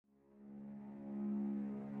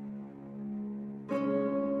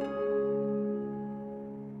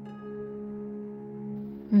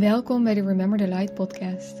Welkom bij de Remember the Light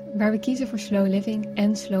podcast, waar we kiezen voor slow living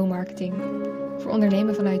en slow marketing. Voor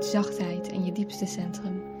ondernemen vanuit zachtheid en je diepste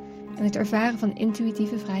centrum. En het ervaren van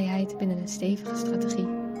intuïtieve vrijheid binnen een stevige strategie.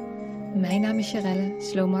 Mijn naam is Sharelle,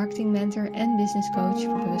 slow marketing mentor en business coach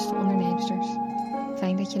voor bewuste onderneemsters.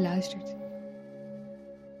 Fijn dat je luistert.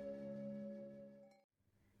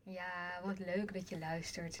 Ja, wat leuk dat je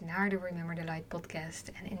luistert naar de Remember the Light podcast.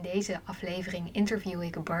 En in deze aflevering interview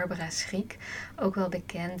ik Barbara Schriek, ook wel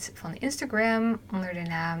bekend van Instagram onder de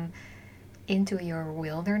naam Into Your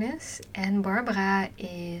Wilderness. En Barbara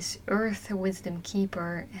is Earth Wisdom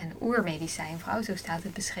Keeper en oermedicijnvrouw, zo staat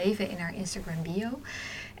het beschreven in haar Instagram bio.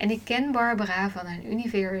 En ik ken Barbara van een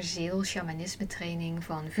universeel Sjamanisme training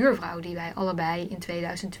van Vuurvrouw, die wij allebei in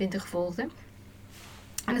 2020 volgden.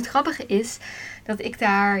 En het grappige is dat ik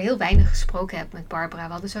daar heel weinig gesproken heb met Barbara.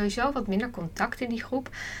 We hadden sowieso wat minder contact in die groep.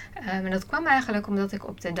 En dat kwam eigenlijk omdat ik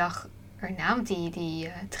op de dag erna, want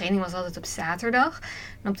die training was altijd op zaterdag.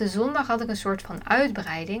 En op de zondag had ik een soort van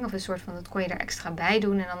uitbreiding. Of een soort van, dat kon je er extra bij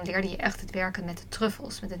doen. En dan leerde je echt het werken met de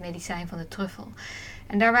truffels. Met het medicijn van de truffel.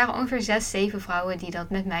 En daar waren ongeveer 6, 7 vrouwen die dat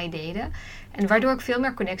met mij deden. En waardoor ik veel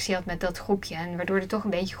meer connectie had met dat groepje. En waardoor er toch een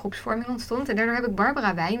beetje groepsvorming ontstond. En daardoor heb ik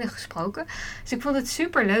Barbara weinig gesproken. Dus ik vond het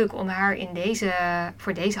super leuk om haar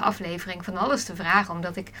voor deze aflevering van alles te vragen.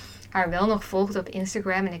 Omdat ik haar wel nog volgde op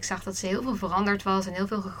Instagram. En ik zag dat ze heel veel veranderd was. En heel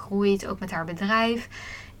veel gegroeid. Ook met haar bedrijf.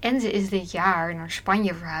 En ze is dit jaar naar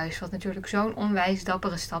Spanje verhuisd. Wat natuurlijk zo'n onwijs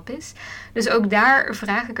dappere stap is. Dus ook daar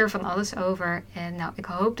vraag ik er van alles over. En nou, ik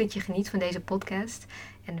hoop dat je geniet van deze podcast.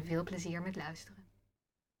 En veel plezier met luisteren.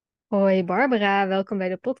 Hoi Barbara, welkom bij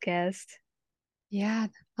de podcast. Ja,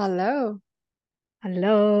 hallo.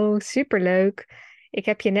 Hallo, superleuk. Ik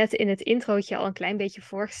heb je net in het introotje al een klein beetje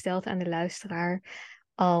voorgesteld aan de luisteraar.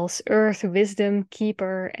 Als Earth Wisdom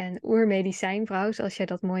Keeper en oermedicijnvrouw, zoals jij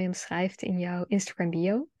dat mooi omschrijft in jouw Instagram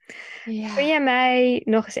bio. Ja, Kun jij mij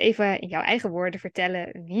nog eens even in jouw eigen woorden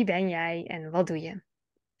vertellen, wie ben jij en wat doe je?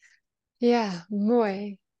 ja,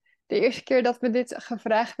 mooi. De eerste keer dat me dit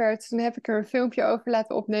gevraagd werd, toen heb ik er een filmpje over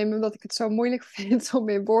laten opnemen, omdat ik het zo moeilijk vind om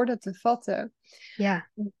in woorden te vatten. Ja,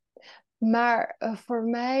 Maar voor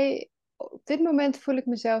mij, op dit moment voel ik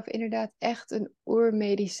mezelf inderdaad echt een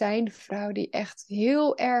oermedicijnvrouw die echt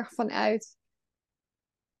heel erg vanuit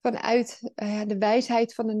de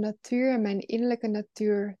wijsheid van de natuur en mijn innerlijke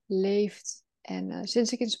natuur leeft. En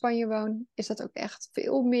sinds ik in Spanje woon, is dat ook echt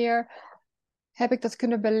veel meer, heb ik dat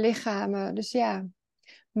kunnen belichamen. Dus ja,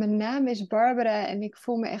 mijn naam is Barbara en ik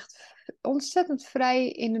voel me echt ontzettend vrij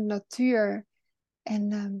in de natuur.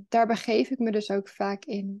 En daar begeef ik me dus ook vaak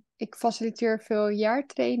in. Ik faciliteer veel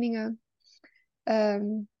jaartrainingen. Ehm,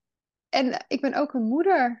 en ik ben ook een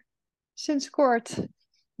moeder, sinds kort.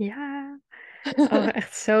 ja. Oh,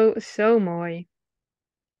 echt zo mooi.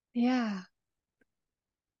 Ja.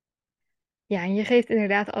 Ja, en je geeft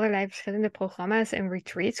inderdaad allerlei verschillende programma's en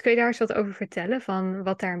retreats. Kun je daar eens wat over vertellen van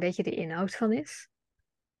wat daar een beetje de inhoud van is?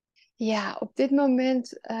 Ja, op dit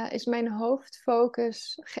moment is mijn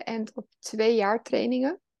hoofdfocus geënt op 2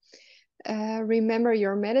 jaartrainingen. Remember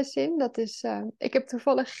Your Medicine. Ik heb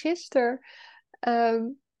toevallig gisteren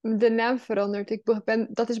de naam veranderd.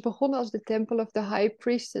 Dat is begonnen als de Temple of the High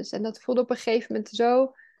Priestess. En dat voelde op een gegeven moment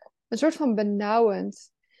zo een soort van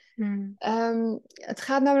benauwend. Het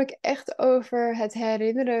gaat namelijk echt over het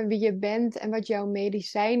herinneren wie je bent en wat jouw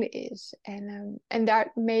medicijn is. En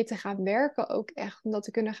daarmee te gaan werken ook echt, om dat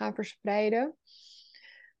te kunnen gaan verspreiden.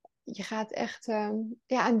 Je gaat echt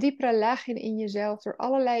een diepere laag in jezelf door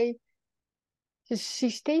allerlei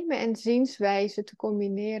systemen en zienswijzen te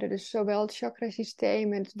combineren. Dus zowel het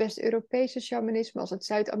chakrasysteem en het West-Europese shamanisme als het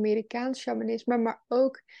Zuid-Amerikaans shamanisme, maar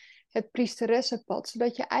ook het priesteressenpad.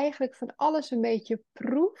 Zodat je eigenlijk van alles een beetje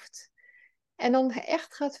proeft. En dan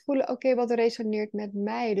echt gaat voelen, oké, wat resoneert met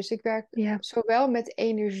mij? Dus ik werk Ja, zowel met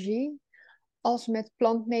energie als met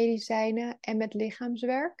plantmedicijnen en met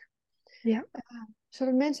lichaamswerk. ja,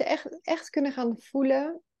 Zodat mensen echt kunnen gaan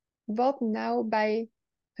voelen wat nou bij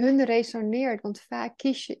hun resoneert. Want vaak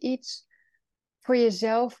kies je iets voor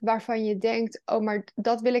jezelf waarvan je denkt, oh, maar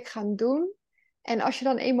dat wil ik gaan doen. En als je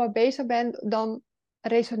dan eenmaal bezig bent, dan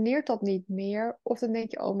resoneert dat niet meer. Of dan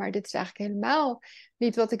denk je, oh, maar dit is eigenlijk helemaal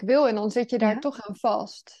niet wat ik wil. En dan zit je daar ja, toch aan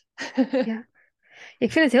vast. ja.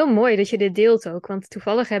 Ik vind het heel mooi dat je dit deelt ook, want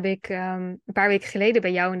toevallig heb ik een paar weken geleden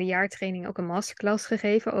bij jou in de jaartraining ook een masterclass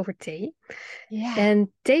gegeven over thee. Ja,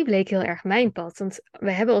 En thee bleek heel erg mijn pad, want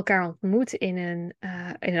we hebben elkaar ontmoet in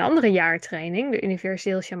een andere jaartraining, de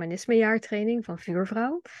Universeel Sjamanisme jaartraining van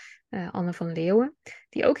Vuurvrouw, Anne van Leeuwen,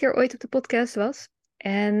 die ook hier ooit op de podcast was.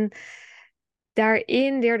 En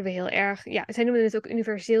daarin leerden we heel erg, ja, zij noemden het ook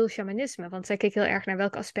universeel shamanisme, want zij keek heel erg naar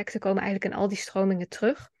welke aspecten komen eigenlijk in al die stromingen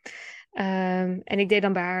terug. En ik deed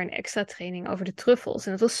dan bij haar een extra training over de truffels.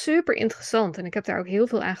 En dat was super interessant en ik heb daar ook heel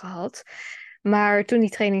veel aan gehad. Maar toen die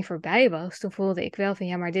training voorbij was, toen voelde ik wel van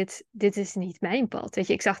ja, maar dit is niet mijn pad. Weet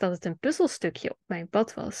je, ik zag dat het een puzzelstukje op mijn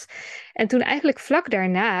pad was. En toen eigenlijk vlak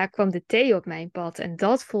daarna kwam de thee op mijn pad. En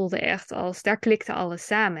dat voelde echt als, daar klikte alles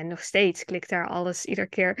samen. En nog steeds klikt daar alles, iedere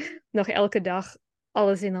keer, nog elke dag,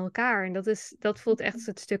 alles in elkaar. En dat voelt echt als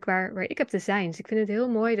het stuk waar ik heb te zijn. Dus ik vind het heel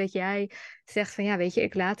mooi dat jij zegt van ja, weet je,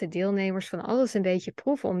 ik laat de deelnemers van alles een beetje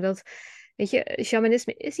proeven. Omdat, weet je,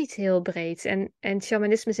 shamanisme is iets heel breeds. En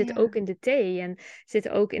shamanisme zit ook Ja, in de thee. En zit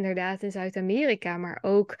ook inderdaad in Zuid-Amerika. Maar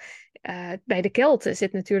ook bij de Kelten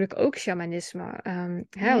zit natuurlijk ook shamanisme. Hè,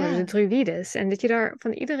 de ja, druïdes. En dat je daar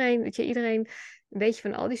van iedereen, dat je iedereen een beetje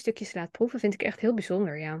van al die stukjes laat proeven, vind ik echt heel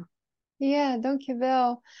bijzonder, ja. ja,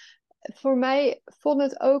 dankjewel. Voor mij vond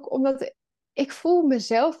het ook, omdat ik voel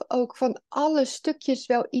mezelf ook van alle stukjes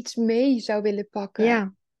wel iets mee zou willen pakken.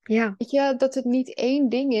 Ja, ja, Weet je, dat het niet één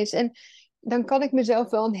ding is. En dan kan ik mezelf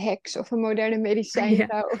wel een heks of een moderne ja.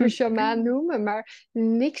 medicijnvrouw of een sjamaan noemen, maar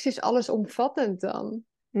niks is allesomvattend dan.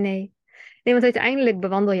 Nee. Nee, want uiteindelijk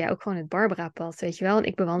bewandel jij ook gewoon het Barbara-pad, weet je wel. En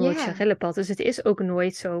ik bewandel het Ja, Charelle-pad. Dus het is ook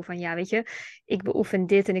nooit zo van, ja, weet je, ik beoefen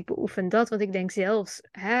dit en ik beoefen dat. Want ik denk zelfs,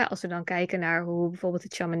 hè, als we dan kijken naar hoe bijvoorbeeld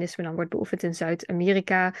het shamanisme dan wordt beoefend in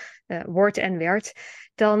Zuid-Amerika, wordt en werd,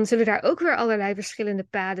 dan zullen daar ook weer allerlei verschillende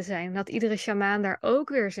paden zijn. En dat iedere shamaan daar ook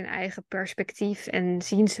weer zijn eigen perspectief en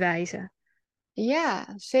zienswijze.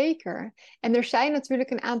 ja, zeker. En er zijn natuurlijk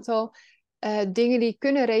een aantal dingen die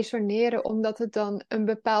kunnen resoneren, omdat het dan een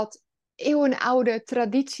bepaald eeuwenoude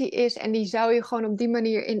traditie is en die zou je gewoon op die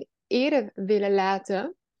manier in ere willen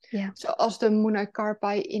laten. Ja, Zoals de Munai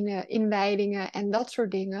Karpai in inwijdingen en dat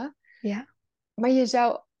soort dingen. ja, Maar je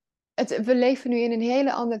zou we leven nu in een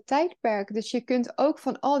hele ander tijdperk. Dus je kunt ook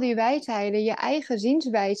van al die wijsheden je eigen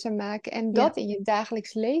zienswijze maken en ja. dat in je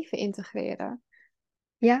dagelijks leven integreren.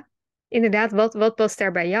 Ja, inderdaad, wat past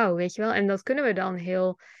daar bij jou, weet je wel? En dat kunnen we dan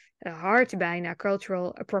heel hard bijna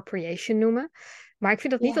cultural appropriation noemen. Maar ik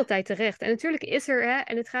vind dat niet Ja, altijd terecht. En natuurlijk is er, hè,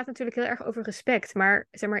 en het gaat natuurlijk heel erg over respect. Maar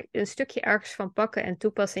zeg maar, een stukje ergens van pakken en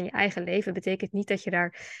toepassen in je eigen leven betekent niet dat je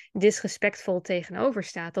daar disrespectvol tegenover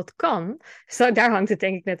staat. Dat kan. Dus daar hangt het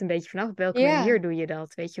denk ik net een beetje vanaf. Op welke ja, manier doe je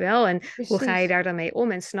dat, weet je wel? En hoe ga je precies. daar dan mee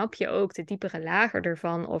om? En snap je ook de diepere lagen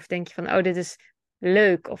ervan? Of denk je van, oh, dit is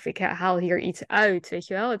leuk of ik haal hier iets uit, weet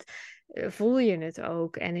je wel. Voel je het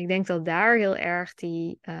ook. En ik denk dat daar heel erg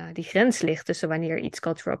die grens ligt tussen wanneer iets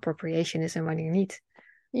cultural appropriation is en wanneer niet.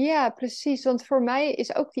 Ja, precies. Want voor mij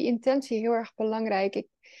is ook die intentie heel erg belangrijk.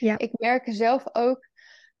 Ja, Ik merk zelf ook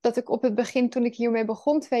dat ik op het begin, toen ik hiermee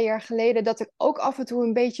begon 2 jaar geleden, dat ik ook af en toe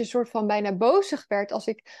een beetje een soort van bijna bozig werd als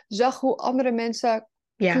ik zag hoe andere mensen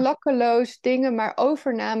ja, klakkeloos dingen maar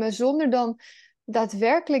overnamen zonder dan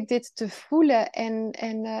daadwerkelijk dit te voelen en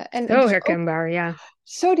zo dus ook herkenbaar, ja.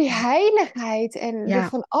 zo die heiligheid en Ja,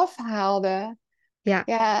 ervan afhaalde. ja.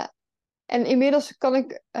 Ja, en inmiddels kan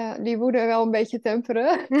ik die woede wel een beetje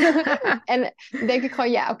temperen. En denk ik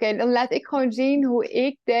gewoon, ja, oké, dan laat ik gewoon zien hoe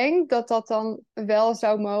ik denk dat dat dan wel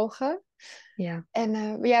zou mogen. Ja,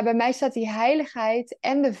 En ja, bij mij staat die heiligheid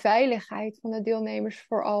en de veiligheid van de deelnemers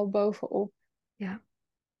vooral bovenop. ja.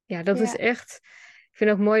 Ja, dat is Ja. echt. Ik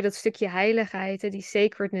vind ook mooi dat stukje heiligheid, hè, die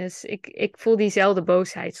sacredness. Ik voel diezelfde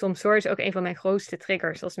boosheid. Soms hoor is ook een van mijn grootste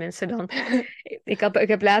triggers. Als mensen dan. Ik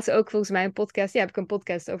heb laatst ook volgens mij een podcast. Ja, heb ik een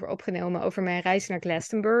podcast over opgenomen. Over mijn reis naar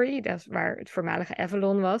Glastonbury. Dat is waar het voormalige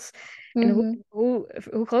Avalon was. En Mhm.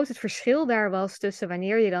 hoe groot het verschil daar was tussen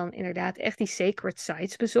wanneer je dan inderdaad echt die sacred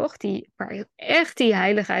sites bezocht. Waar je echt die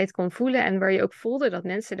heiligheid kon voelen. En waar je ook voelde dat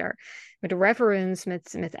mensen daar met reverence,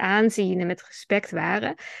 met aanzien en met respect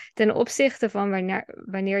waren. Ten opzichte van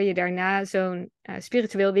wanneer je daarna zo'n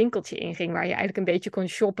spiritueel winkeltje inging, waar je eigenlijk een beetje kon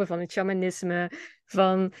shoppen van het shamanisme,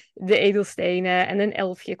 van de edelstenen en een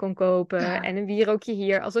elfje kon kopen en een wierookje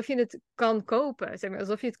hier, alsof je het kan kopen, zeg maar,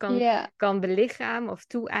 alsof je het Ja, kan belichamen of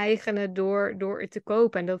toe-eigenen door het te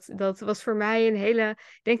kopen. En dat was voor mij een hele,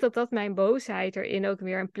 ik denk dat dat mijn boosheid erin ook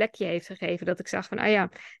weer een plekje heeft gegeven, dat ik zag van, ah ja,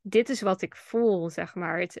 dit is wat ik voel, zeg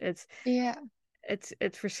maar, ja,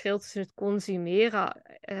 het verschil tussen het consumeren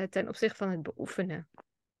ten opzichte van het beoefenen.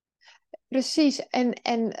 precies.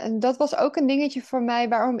 En dat was ook een dingetje voor mij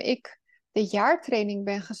waarom ik de jaartraining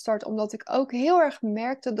ben gestart. Omdat ik ook heel erg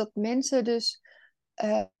merkte dat mensen dus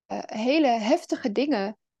hele heftige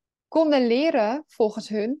dingen konden leren, volgens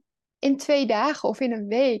hun, in 2 dagen of in een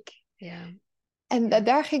week. Ja, En ja,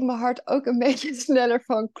 daar ging mijn hart ook een beetje sneller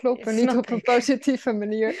van kloppen. Niet snap op een ik. positieve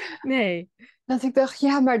manier. Nee. Dat ik dacht,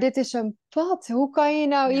 ja, maar dit is een pad. Hoe kan je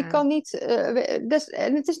nou, je Ja, kan niet,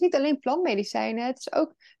 en het is niet alleen plantmedicijnen. Het is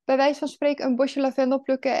ook bij wijze van spreken een bosje lavendel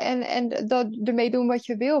plukken en dat, ermee doen wat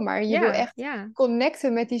je wil. Maar je wil ja, echt ja,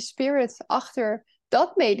 connecten met die spirit achter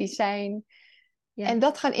dat medicijn. ja. En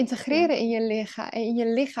dat gaan Ja, integreren in je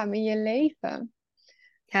leven.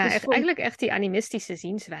 ja, Dus echt, eigenlijk echt die animistische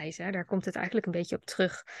zienswijze. Hè, daar komt het eigenlijk een beetje op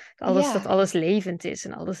terug. Dat ja, alles levend is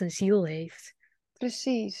en alles een ziel heeft.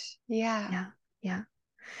 precies. Ja. Ja, ja.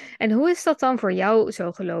 En hoe is dat dan voor jou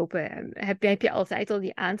zo gelopen? Heb je altijd al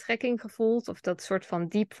die aantrekking gevoeld? Of dat soort van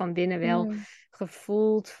diep van binnen wel Mm.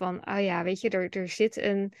 gevoeld van, ah ja, weet je, er zit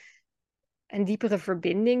een diepere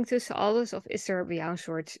verbinding tussen alles? Of is er bij jou een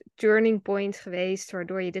soort turning point geweest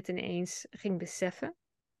waardoor je dit ineens ging beseffen?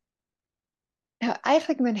 Nou,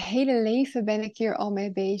 eigenlijk mijn hele leven ben ik hier al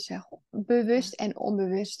mee bezig. Ja. Bewust en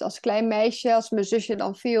onbewust. Als klein meisje, als mijn zusje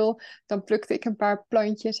dan viel, dan plukte ik een paar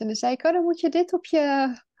plantjes. En dan zei ik, oh, dan moet je dit op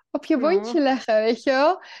je Oh, wondje leggen, weet je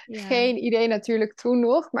wel? ja. Geen idee natuurlijk toen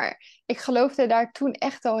nog, maar ik geloofde daar toen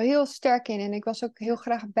echt al heel sterk in. En ik was ook heel Ja.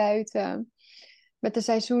 graag buiten. Met de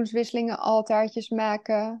seizoenswisselingen altaartjes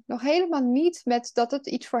maken. Nog helemaal niet met dat het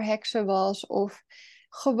iets voor heksen was. Of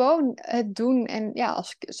gewoon het doen. En ja,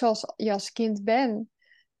 zoals je als kind bent.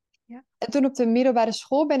 Ja. En toen op de middelbare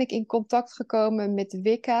school ben ik in contact gekomen met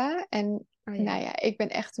Wicca. En Oh ja. nou ja, ik ben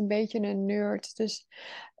echt een beetje een nerd. Dus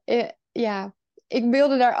ja, ik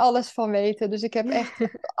wilde daar alles van weten. Dus ik heb echt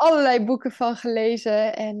allerlei boeken van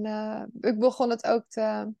gelezen. En ik begon het ook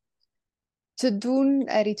te doen,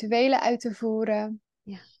 rituelen uit te voeren.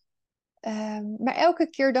 Ja. Maar elke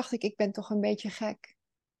keer dacht ik ben toch een beetje gek.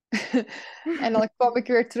 En dan kwam ik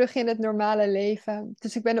weer terug in het normale leven.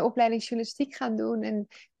 Dus ik ben de opleiding journalistiek gaan doen. En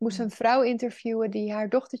ik moest een vrouw interviewen die haar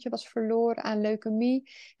dochtertje was verloren aan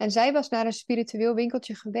leukemie. En zij was naar een spiritueel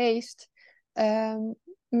winkeltje geweest ehm,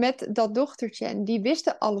 met dat dochtertje. En die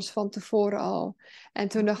wisten alles van tevoren al. En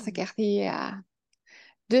toen dacht ik Oh. echt, ja.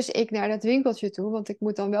 Dus ik naar dat winkeltje toe, want ik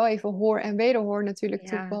moet dan wel even hoor en wederhoor natuurlijk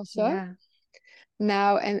Ja, toepassen. ja.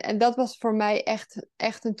 Nou, en dat was voor mij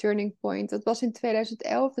echt een turning point. Dat was in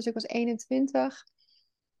 2011, dus ik was 21.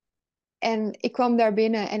 En ik kwam daar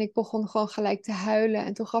binnen en ik begon gewoon gelijk te huilen.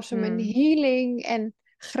 En toen gaf ze me een Hmm. healing en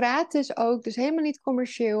gratis ook, dus helemaal niet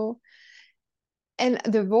commercieel.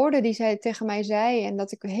 En de woorden die zij tegen mij zei en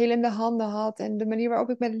dat ik helende handen had en de manier waarop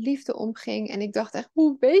ik met liefde omging. En ik dacht echt,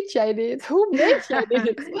 hoe weet jij dit? Hoe weet jij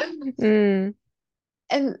dit? Hmm.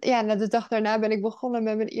 En ja, na de dag daarna ben ik begonnen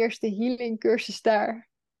met mijn eerste healing cursus daar.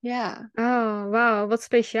 Ja, Oh, wauw, wat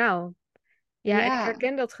speciaal. Ja, en ik ja,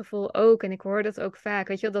 herken dat gevoel ook en ik hoor dat ook vaak.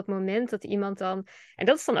 Weet je wel, dat moment dat iemand dan... En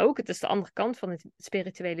dat is dan ook, het is de andere kant van het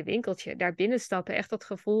spirituele winkeltje. Daar binnenstappen, echt dat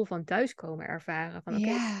gevoel van thuiskomen ervaren. Van oké,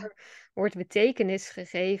 ja. hier wordt betekenis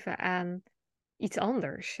gegeven aan iets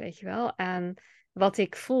anders, weet je wel. Aan wat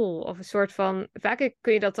ik voel. Of een soort van... Vaak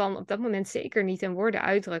kun je dat dan op dat moment zeker niet in woorden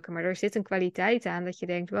uitdrukken. Maar er zit een kwaliteit aan dat je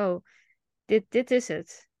denkt, wow, dit is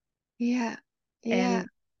het. Ja, ja.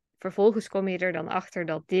 En vervolgens kom je er dan achter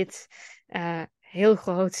dat dit heel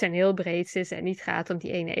groot en heel breed is en niet gaat om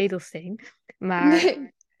die ene edelsteen. Maar,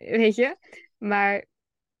 Nee. weet je, maar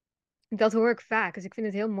dat hoor ik vaak. Dus ik vind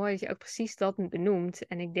het heel mooi dat je ook precies dat benoemt.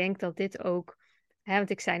 En ik denk dat dit ook, hè, want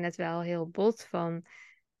ik zei net wel heel bot van,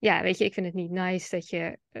 ja, weet je, ik vind het niet nice dat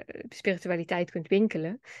je spiritualiteit kunt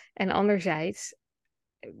winkelen. En anderzijds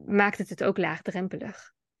maakt het ook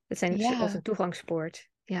laagdrempelig. Het zijn als een Ja, toegangspoort.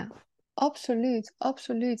 Ja, absoluut,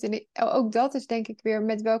 absoluut. En ook dat is denk ik weer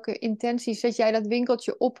met welke intentie zet jij dat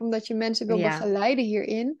winkeltje op omdat je mensen wil ja, begeleiden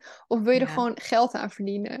hierin? Of wil je er ja. gewoon geld aan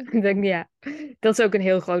verdienen? Ja, dat is ook een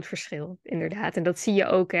heel groot verschil, inderdaad. En dat zie je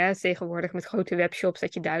ook hè, tegenwoordig met grote webshops,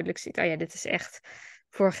 dat je duidelijk ziet, oh ja, dit is echt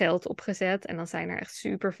voor geld opgezet. En dan zijn er echt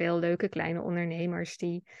superveel leuke kleine ondernemers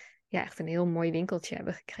die ja, echt een heel mooi winkeltje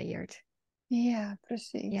hebben gecreëerd. Ja, Ja.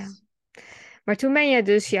 precies. Maar toen ben je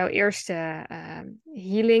dus jouw eerste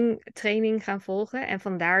healing training gaan volgen en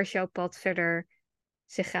vandaar is jouw pad verder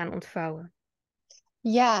zich gaan ontvouwen.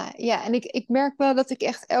 Ja, ja. En ik merk wel dat ik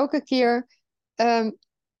echt elke keer ehm,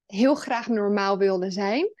 heel graag normaal wilde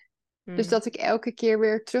zijn. Dus Hmm. dat ik elke keer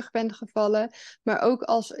weer terug ben gevallen. Maar ook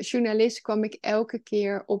als journalist kwam ik elke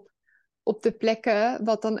keer op de plekken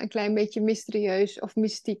wat dan een klein beetje mysterieus of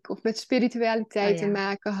mystiek of met Oh spiritualiteit te ja,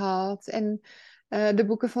 maken had. En de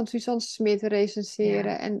boeken van Suzanne Smith ja,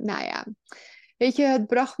 recenseren. En nou ja, weet je, het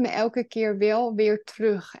bracht me elke keer wel weer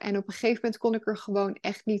terug. En op een gegeven moment kon ik er gewoon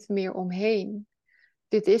echt niet meer omheen.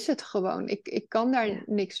 Dit is het gewoon. Ik kan daar ja,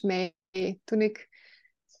 niks mee. Toen ik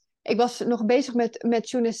ik was nog bezig met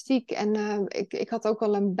journalistiek en ik had ook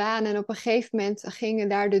al een baan. En op een gegeven moment gingen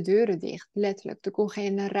daar de deuren dicht, letterlijk. Er kon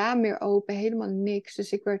geen raam meer open, helemaal niks.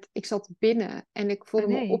 Dus ik zat binnen en ik Oh voelde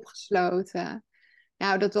me nee. opgesloten.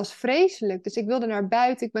 Nou, dat was vreselijk. Dus ik wilde naar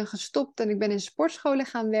buiten, ik ben gestopt en ik ben in sportscholen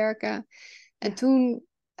gaan werken. En Ja. toen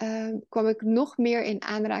kwam ik nog meer in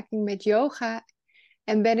aanraking met yoga.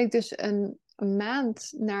 En ben ik dus een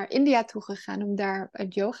maand naar India toe gegaan om daar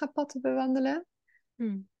het yogapad te bewandelen.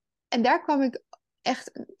 Hm. En daar kwam ik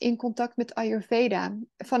echt in contact met Ayurveda.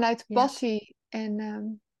 Vanuit Ja. passie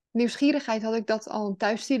en nieuwsgierigheid had ik dat al een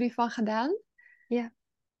thuisstudie van gedaan. Ja.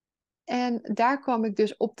 En daar kwam ik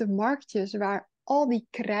dus op de marktjes waar al die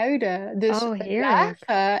kruiden dus Oh, heerlijk.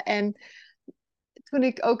 lagen. En toen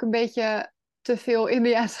ik ook een beetje te veel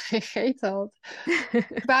Indiaans gegeten had,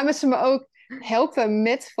 kwamen ze me ook helpen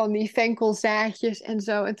met van die venkelzaadjes en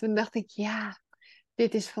zo. En toen dacht ik, ja,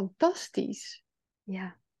 dit is fantastisch.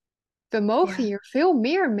 Ja. We mogen Ja. hier veel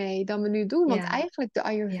meer mee dan we nu doen. Want Ja. eigenlijk de Ja.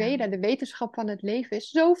 Ayurveda, de wetenschap van het leven, is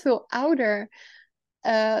zoveel ouder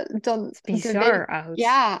dan Het is de bizar oud.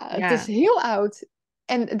 Ja, het is Ja. heel oud.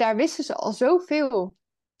 En daar wisten ze al zoveel.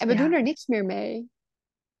 En we doen Ja. er niks meer mee.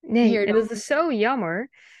 Nee, Hier en dat dan. is zo jammer.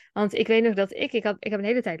 Want ik weet nog dat ik heb een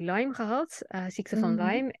hele tijd Lyme gehad, ziekte van Mhm.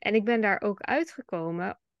 Lyme. En ik ben daar ook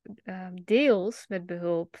uitgekomen, deels met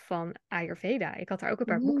behulp van Ayurveda. Ik had daar ook een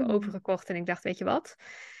paar boeken over Mm. gekocht en ik dacht, weet je wat?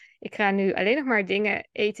 Ik ga nu alleen nog maar dingen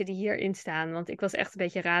eten die hierin staan. Want ik was echt een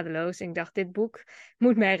beetje radeloos. En ik dacht, dit boek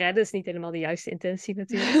moet mij redden. Dat is niet helemaal de juiste intentie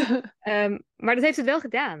natuurlijk. Maar dat heeft het wel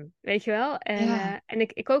gedaan, weet je wel? Ja, En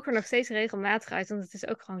ik kook er nog steeds regelmatig uit, want het is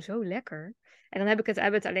ook gewoon zo lekker. En dan heb ik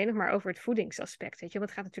het alleen nog maar over het voedingsaspect, weet je, want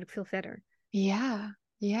het gaat natuurlijk veel verder. ja,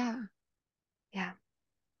 ja. Ja,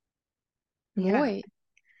 ja. Mooi.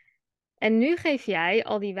 En nu geef jij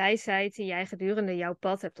al die wijsheid die jij gedurende jouw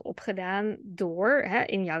pad hebt opgedaan door, hè,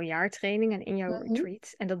 in jouw jaartraining en in jouw Mhm.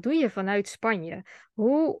 retreats. En dat doe je vanuit Spanje.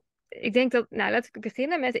 Hoe, ik denk dat, nou laat ik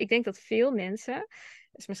beginnen met, ik denk dat veel mensen,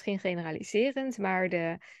 dat is misschien generaliserend, maar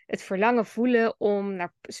het verlangen voelen om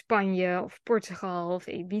naar Spanje of Portugal of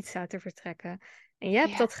Ibiza te vertrekken. En jij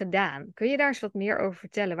hebt Ja. dat gedaan. Kun je daar eens wat meer over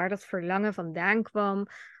vertellen, waar dat verlangen vandaan kwam,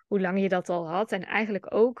 hoe lang je dat al had en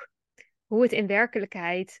eigenlijk ook hoe het in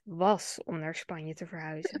werkelijkheid was om naar Spanje te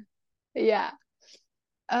verhuizen. Ja.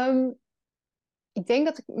 Ehm, ik denk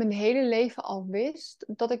dat ik mijn hele leven al wist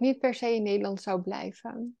dat ik niet per se in Nederland zou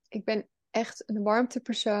blijven. Ik ben echt een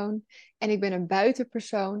warmtepersoon en ik ben een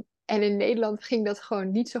buitenpersoon. En in Nederland ging dat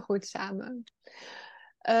gewoon niet zo goed samen.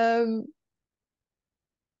 Ehm,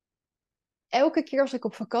 elke keer als ik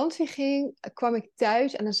op vakantie ging, kwam ik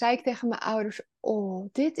thuis en dan zei ik tegen mijn ouders: Oh,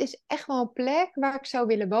 dit is echt wel een plek waar ik zou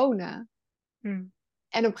willen wonen. Hmm.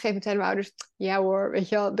 En op een gegeven moment zeiden mijn ouders: Ja hoor, weet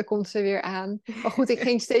je wel, daar komt ze weer aan. Maar goed, ik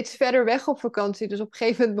ging steeds verder weg op vakantie. Dus op een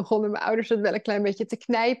gegeven moment begonnen mijn ouders het wel een klein beetje te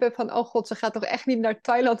knijpen. Van, oh god, ze gaat toch echt niet naar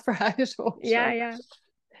Thailand verhuizen of Ja, zo. ja.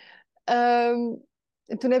 Ehm,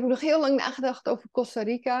 en toen heb ik nog heel lang nagedacht over Costa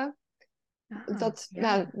Rica. Ah, Nou,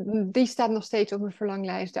 ja. die staat nog steeds op mijn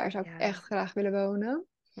verlanglijst. Daar zou ik Ja, echt graag willen wonen.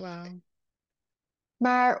 wauw.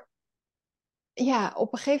 Maar ja,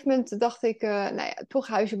 op een gegeven moment dacht ik, nou ja, toch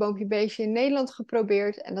huisje, boompje, beestje in Nederland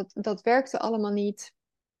geprobeerd. En dat werkte allemaal niet.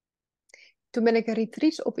 Toen ben ik een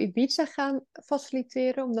retreats op Ibiza gaan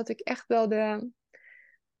faciliteren, omdat ik echt wel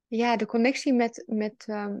de connectie met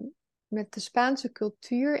de Spaanse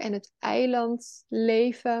cultuur en het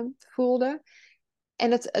eilandleven voelde. En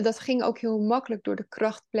dat ging ook heel makkelijk door de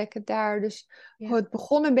krachtplekken daar. Dus Ja, het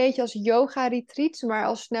begon een beetje als yoga-retreats, maar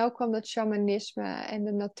al snel kwam dat shamanisme en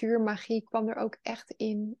de natuurmagie kwam er ook echt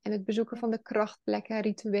in. En het bezoeken ja. van de krachtplekken,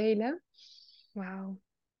 rituelen. Wauw.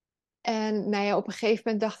 En nou ja, op een gegeven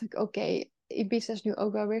moment dacht ik, oké, Ibiza is nu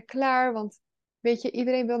ook wel weer klaar. Want weet je,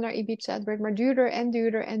 iedereen wil naar Ibiza. Het werd maar duurder en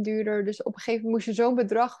duurder en duurder. Dus op een gegeven moment moest je zo'n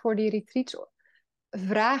bedrag voor die retreats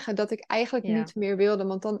vragen dat ik eigenlijk Ja, niet meer wilde.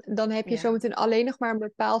 Want dan heb je ja, zometeen alleen nog maar een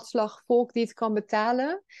bepaald slag volk die het kan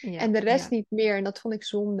betalen. En ja, de rest ja. niet meer. En dat vond ik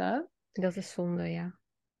zonde. Dat is zonde, ja.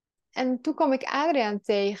 En toen kwam ik Adriaan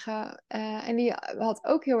tegen. En die had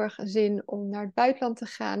ook heel erg zin om naar het buitenland te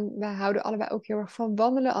gaan. We houden allebei ook heel erg van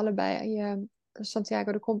wandelen. Allebei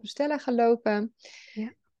Santiago de Compostela gelopen.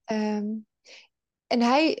 Ja, Ehm, en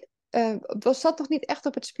hij zat nog niet echt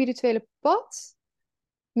op het spirituele pad.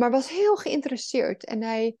 Maar was heel geïnteresseerd. En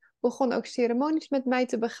hij begon ook ceremonies met mij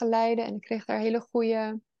te begeleiden. En ik kreeg daar hele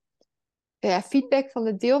goede ja, feedback van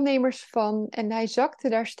de deelnemers van. En hij zakte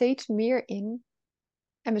daar steeds meer in.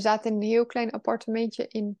 En we zaten in een heel klein appartementje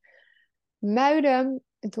in Muiden.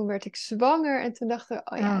 En toen werd ik zwanger. En toen dachten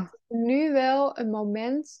we, oh ja, het oh, is nu wel een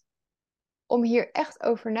moment om hier echt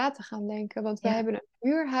over na te gaan denken. Want we ja, hebben een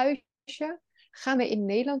huurhuisje. gaan we in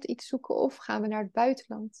Nederland iets zoeken of gaan we naar het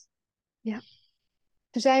buitenland? Ja.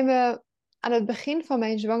 Toen zijn we aan het begin van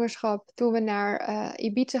mijn zwangerschap, toen we naar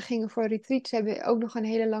Ibiza gingen voor retreats, hebben we ook nog een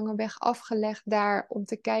hele lange weg afgelegd daar om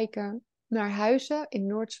te kijken naar huizen in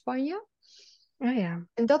Noord-Spanje. Oh ja.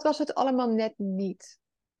 En dat was het allemaal net niet.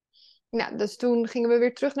 Nou, dus toen gingen we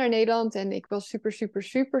weer terug naar Nederland en ik was super, super,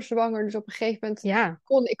 super zwanger. Dus op een gegeven moment Ja.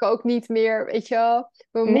 kon ik ook niet meer, weet je wel.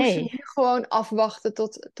 We moesten Nee. nu gewoon afwachten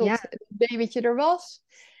tot Ja. het babytje er was.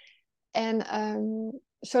 En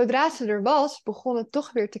zodra ze er was, begon het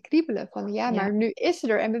toch weer te kriebelen. Van ja, Ja. maar nu is ze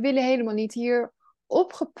er en we willen helemaal niet hier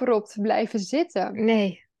opgepropt blijven zitten.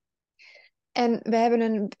 Nee. En we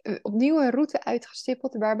hebben opnieuw een route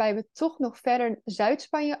uitgestippeld waarbij we toch nog verder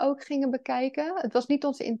Zuid-Spanje ook gingen bekijken. Het was niet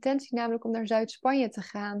onze intentie namelijk om naar Zuid-Spanje te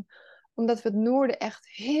gaan, omdat we het noorden echt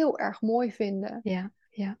heel erg mooi vinden. Ja.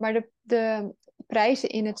 Ja. Maar de prijzen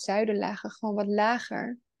in het zuiden lagen gewoon wat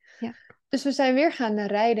lager. Ja. Dus we zijn weer gaan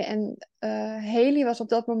rijden en Haley was op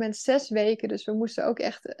dat moment 6 weken, dus we moesten ook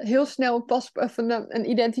echt heel snel een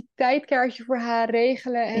identiteitskaartje voor haar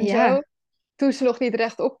regelen en zo. Ja. Toen ze nog niet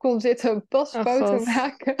rechtop kon zitten, een Oh pasfoto god.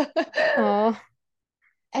 maken. Oh.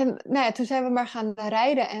 En nou ja, toen zijn we maar gaan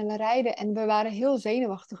rijden en we waren heel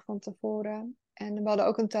zenuwachtig van tevoren. En we hadden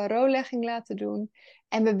ook een tarotlegging laten doen.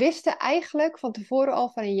 En we wisten eigenlijk van tevoren al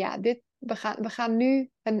van ja, we gaan nu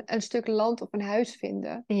een stuk land of een huis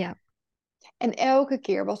vinden. Ja. En elke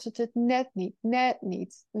keer was het net niet, net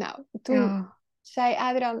niet. Nou, toen Oh. zei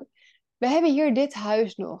Adriaan, we hebben hier dit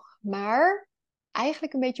huis nog, maar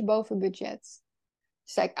eigenlijk een beetje boven budget.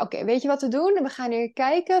 Dus zei ik, oké, weet je wat we doen? We gaan hier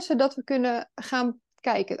kijken, zodat we kunnen gaan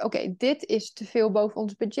kijken. Oké, dit is te veel boven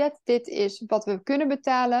ons budget. Dit is wat we kunnen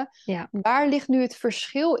betalen. Ja. Waar ligt nu het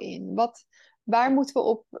verschil in? Waar moeten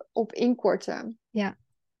we op inkorten? Ja.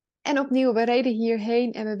 En opnieuw, we reden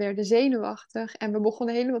hierheen en we werden zenuwachtig. En we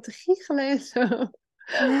begonnen helemaal te giechelen en zo.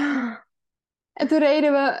 En toen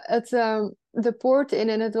reden we de poort in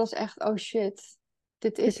en het was echt, oh shit,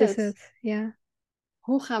 dit is Dit is het. het. Ja.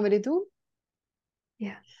 Hoe gaan we dit doen?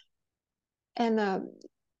 Ja. En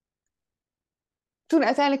toen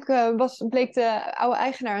uiteindelijk bleek de oude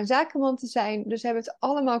eigenaar een zakenman te zijn. Dus hebben we het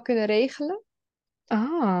allemaal kunnen regelen.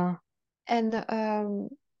 Oh. En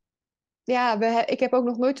ja, ik heb ook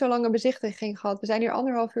nog nooit zo lange bezichtiging gehad. We zijn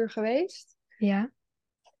hier 1,5 uur geweest. Ja.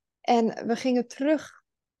 En we gingen terug.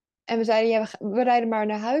 En we zeiden, ja, we rijden maar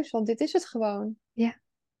naar huis, want dit is het gewoon. Ja.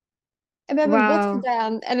 En we hebben een bod Wauw.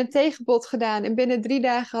 gedaan en een tegenbod gedaan. En binnen 3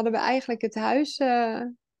 dagen hadden we eigenlijk het huis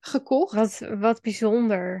gekocht. Wat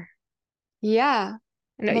bijzonder. Ja,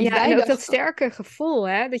 En, want ja, en wij ook dat dachten, sterke gevoel,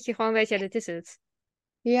 hè? Dat je gewoon weet, ja, dit is het.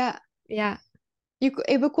 ja, Ja.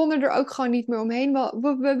 we konden er ook gewoon niet meer omheen.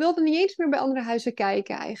 We wilden niet eens meer bij andere huizen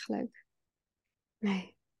kijken eigenlijk.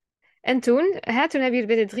 Nee. En toen, hè, toen hebben jullie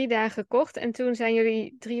binnen 3 dagen gekocht. En toen zijn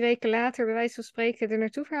jullie 3 weken later, bij wijze van spreken, er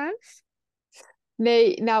naartoe verhuisd?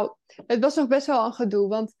 Nee, nou, het was nog best wel een gedoe.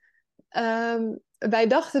 Want wij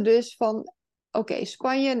dachten dus van, oké,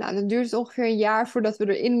 Spanje, nou, dan duurt het ongeveer een jaar voordat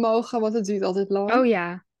we erin mogen, want het duurt altijd Oh lang.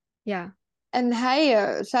 ja. Ja. En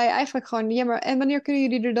hij zei eigenlijk gewoon, ja, maar en wanneer kunnen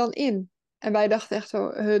jullie er dan in? En wij dachten echt zo,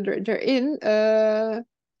 erin?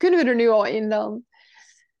 Kunnen we er nu al in dan?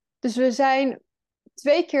 Dus we zijn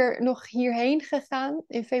 2 keer nog hierheen gegaan,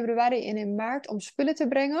 in februari en in maart, om spullen te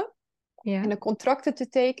brengen. Ja. En de contracten te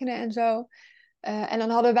tekenen en zo. En dan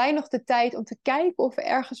hadden wij nog de tijd om te kijken of we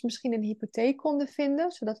ergens misschien een hypotheek konden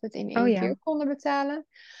vinden, zodat we het in Oh 1 ja. keer konden betalen.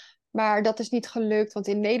 Maar dat is niet gelukt, want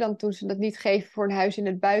in Nederland doen ze dat niet geven voor een huis in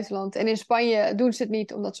het buitenland. En in Spanje doen ze het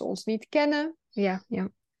niet omdat ze ons niet kennen. Ja. Ja.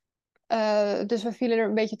 Dus we vielen er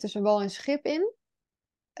een beetje tussen wal en schip in.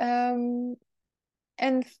 Ehm,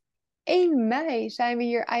 en 1 mei zijn we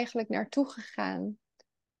hier eigenlijk naartoe gegaan.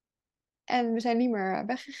 En we zijn niet meer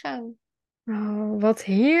weggegaan. Oh, wat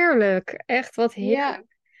heerlijk. Echt wat Ja,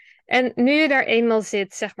 heerlijk. En nu je daar eenmaal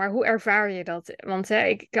zit, zeg maar, hoe ervaar je dat? Want hè,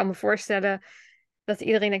 ik kan me voorstellen dat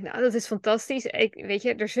iedereen denkt, nou, dat is fantastisch. Weet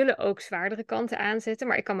je, er zullen ook zwaardere kanten aan zitten.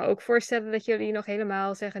 Maar ik kan me ook voorstellen dat jullie nog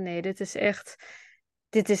helemaal zeggen, nee,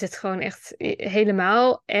 dit is het gewoon echt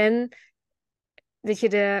helemaal. En dat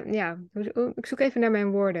je ik zoek even naar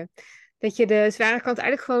mijn woorden. Dat je de zware kant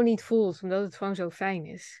eigenlijk gewoon niet voelt, omdat het gewoon zo fijn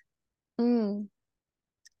is. mm.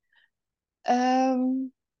 Ehm,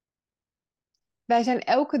 wij zijn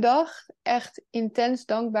elke dag echt intens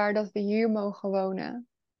dankbaar dat we hier mogen wonen.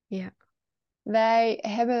 Ja. Wij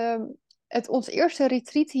hebben ons eerste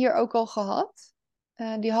retreat hier ook al gehad.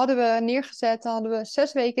 Die hadden we neergezet. Dan hadden we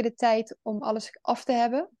 6 weken de tijd om alles af te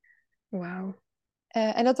hebben. Wauw.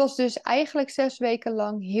 En dat was dus eigenlijk 6 weken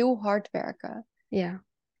lang heel hard werken. Ja.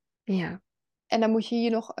 Ja. En dan moet je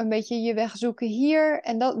nog een beetje je weg zoeken hier.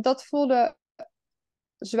 En dat voelde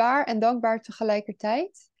zwaar en dankbaar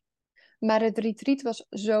tegelijkertijd. Maar het retreat was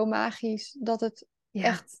zo magisch dat het Ja.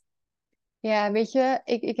 echt... Ja, weet je,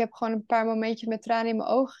 ik heb gewoon een paar momentjes met tranen in mijn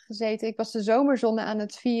ogen gezeten. Ik was de zomerzon aan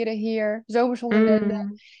het vieren hier,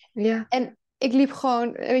 zomerzonnewende. Ja. En ik liep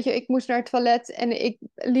gewoon, weet je, ik moest naar het toilet en ik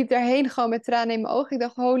liep daarheen gewoon met tranen in mijn ogen. Ik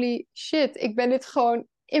dacht, holy shit, ik ben dit gewoon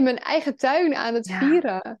in mijn eigen tuin aan het Ja.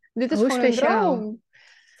 vieren. Dit is Hoe gewoon een speciaal. droom.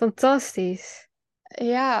 Fantastisch.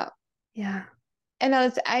 Ja, Ja. en aan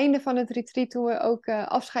het einde van het retreat, toen we ook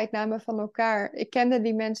afscheid namen van elkaar, ik kende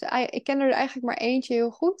die mensen, ik kende er eigenlijk maar eentje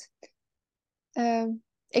heel goed. Ehm,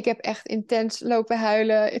 ik heb echt intens lopen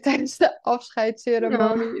huilen tijdens de Oh,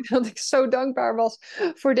 afscheidsceremonie. Dat ik zo dankbaar was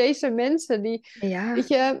voor deze mensen. Die, weet ja.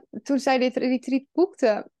 je, toen zij dit retreat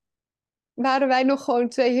boekten, waren wij nog gewoon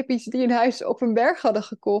twee hippies die een huis op een berg hadden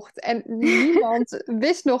gekocht. En niemand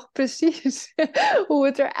wist nog precies hoe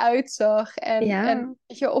het eruit zag. En Ja.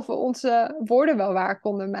 weet je, of we onze woorden wel waar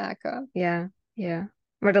konden maken. Ja. Ja.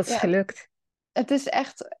 Maar dat is Ja, gelukt. het is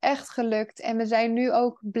echt, echt gelukt. En we zijn nu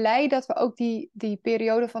ook blij dat we ook die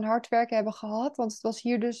periode van hard werken hebben gehad. Want het was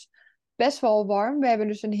hier dus best wel warm. We hebben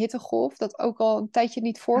dus een hittegolf, dat ook al een tijdje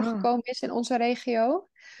niet Oh, voorgekomen is in onze regio.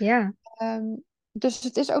 ja. Ehm, dus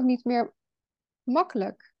het is ook niet meer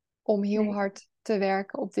makkelijk om heel Nee. hard te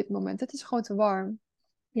werken op dit moment. Het is gewoon te warm.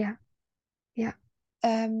 Ja. Ja.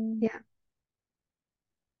 Ehm, Ja.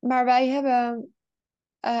 maar wij hebben...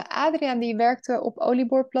 Adriaan die werkte op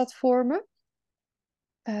olieboorplatformen.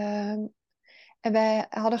 Ehm, En wij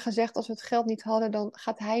hadden gezegd, als we het geld niet hadden, dan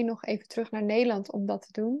gaat hij nog even terug naar Nederland om dat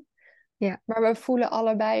te doen. Ja. Maar we voelen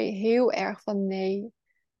allebei heel erg van nee,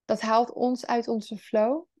 dat haalt ons uit onze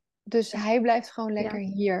flow. Dus Ja. hij blijft gewoon lekker Ja.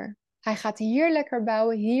 hier. Hij gaat hier lekker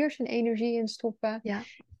bouwen, hier zijn energie in stoppen. Ja.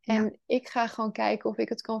 Ja. En ik ga gewoon kijken of ik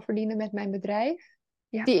het kan verdienen met mijn bedrijf.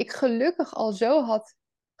 Ja. Die ik gelukkig al zo had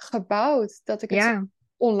gebouwd dat ik het Ja.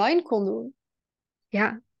 online kon doen.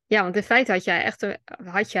 Ja. Ja, want in feite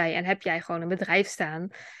had jij en heb jij gewoon een bedrijf staan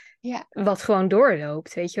Ja, wat gewoon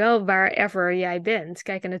doorloopt, weet je wel, wherever jij bent.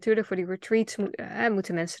 Kijk, en natuurlijk voor die retreats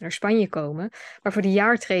moeten mensen naar Spanje komen, maar voor die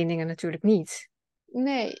jaartrainingen natuurlijk niet.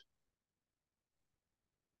 nee,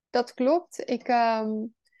 dat klopt.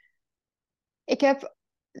 Ik heb,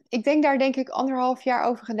 ik denk daar denk ik 1,5 jaar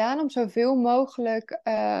over gedaan om zoveel mogelijk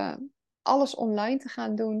alles online te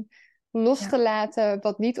gaan doen, los Ja, te laten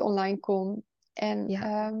wat niet online kon. En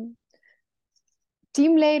ja,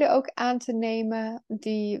 teamleden ook aan te nemen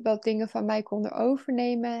die wat dingen van mij konden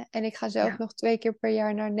overnemen. En ik ga zelf ja. nog 2 keer per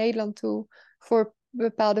jaar naar Nederland toe voor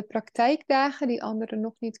bepaalde praktijkdagen die anderen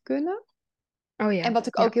nog niet kunnen. Oh En ja, wat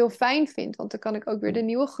ik ook ja. heel fijn vind, want dan kan ik ook weer de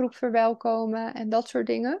nieuwe groep verwelkomen en dat soort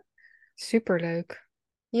dingen. Superleuk.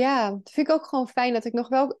 Ja, dat vind ik ook gewoon fijn dat ik nog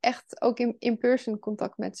wel echt ook in-person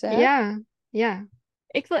contact met ze heb. Ja, ja.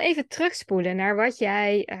 Ik wil even terugspoelen naar wat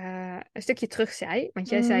jij een stukje terug zei. Want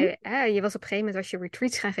jij Mhm. zei, je was op een gegeven moment was je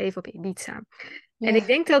retreats gaan geven op Ibiza. En ik Ja.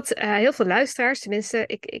 denk dat heel veel luisteraars, tenminste,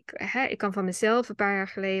 ik kan van mezelf een paar jaar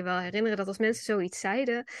geleden wel herinneren dat als mensen zoiets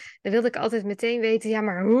zeiden, dan wilde ik altijd meteen weten, ja,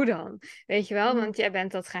 maar hoe dan? Weet je wel, Mhm. want jij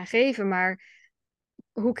bent dat gaan geven, maar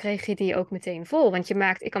hoe kreeg je die ook meteen vol? Want je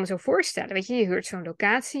maakt, ik kan me zo voorstellen, weet je, je huurt zo'n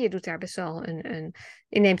locatie, je doet daar best wel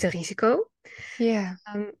je neemt een risico. Ja.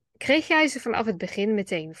 Kreeg jij ze vanaf het begin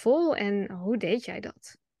meteen vol en hoe deed jij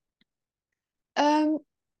dat? Ehm,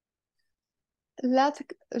 laat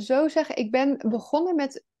ik zo zeggen, ik ben begonnen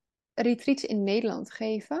met retreats in Nederland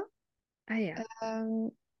geven. Ah ja, Ehm,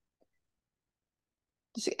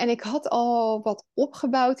 en ik had al wat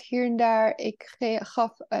opgebouwd hier en daar. Ik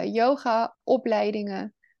gaf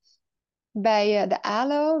yoga-opleidingen bij de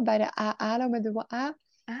ALO, bij de ALO met dubbel A.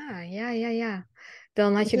 ja, ja, ja.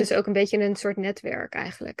 Dan had je dus Dus ook een beetje een soort netwerk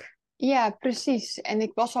eigenlijk. ja, precies. En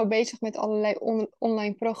ik was al bezig met allerlei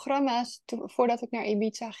online programma's voordat ik naar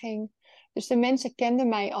Ibiza ging. Dus de mensen kenden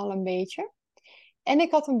mij al een beetje. En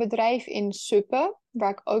ik had een bedrijf in Suppen,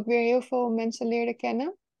 waar ik ook weer heel veel mensen leerde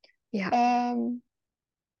kennen. Ja, Ehm,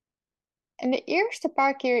 en de eerste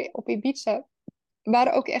paar keer op Ibiza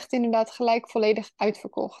waren ook echt inderdaad gelijk volledig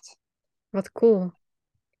uitverkocht. wat cool.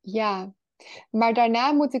 Ja, maar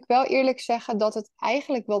daarna moet ik wel eerlijk zeggen dat het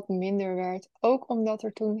eigenlijk wat minder werd. Ook omdat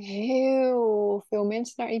er toen heel veel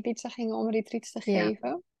mensen naar Ibiza gingen om retreats te Ja,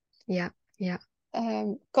 geven. ja, ja,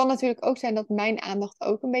 Kan natuurlijk ook zijn dat mijn aandacht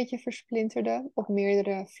ook een beetje versplinterde op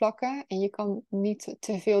meerdere vlakken. En je kan niet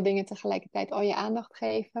te veel dingen tegelijkertijd al je aandacht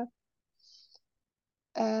geven.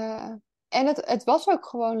 Eh, en het was ook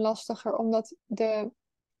gewoon lastiger, omdat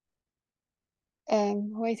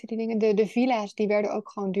hoe heet die dingen? De villa's, die werden ook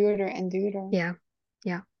gewoon duurder en duurder. ja,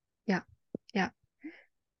 ja, ja, ja.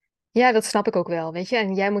 Ja, dat snap ik ook wel, weet je.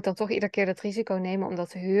 En jij moet dan toch iedere keer dat risico nemen om dat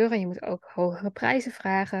te huren. Je moet ook hogere prijzen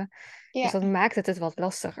vragen. Dus Ja, dat maakt het wat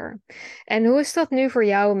lastiger. En hoe is dat nu voor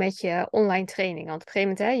jou met je online training? Want op een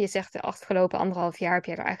gegeven moment, hè, je zegt de afgelopen 1,5 jaar heb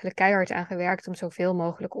je er eigenlijk keihard aan gewerkt om zoveel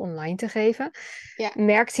mogelijk online te geven. ja.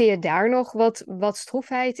 Merkte je daar nog wat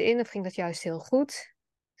stroefheid in of ging dat juist heel goed?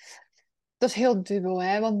 Dat is heel dubbel,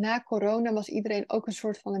 hè? Want na corona was iedereen ook een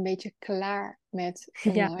soort van een beetje klaar met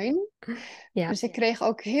Ja, online. ja. Dus ik kreeg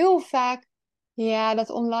ook heel vaak, ja, dat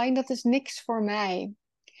online, dat is niks voor mij.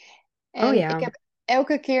 Oh En ik ja, heb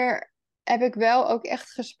elke keer heb ik wel ook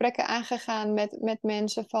echt gesprekken aangegaan met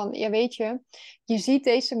mensen van, ja, weet je ziet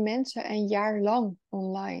deze mensen een jaar lang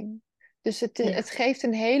online. Dus het ja, geeft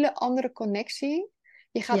een hele andere connectie.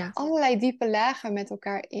 Je gaat ja, allerlei diepe lagen met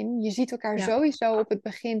elkaar in. Je ziet elkaar ja, sowieso op het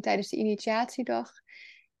begin tijdens de initiatiedag.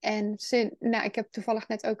 En nou, ik heb toevallig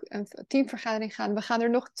net ook een teamvergadering gedaan. We gaan er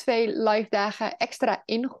nog 2 live dagen extra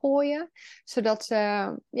ingooien. Zodat ze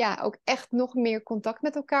ja, ook echt nog meer contact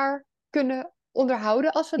met elkaar kunnen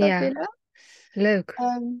onderhouden als ze dat ja. willen. Leuk.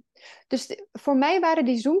 Ehm, dus voor mij waren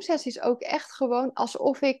die Zoom-sessies ook echt gewoon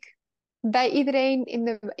alsof ik bij iedereen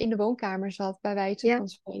in de woonkamer zat, bij wijze Ja, van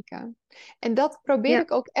spreken. En dat probeer ja.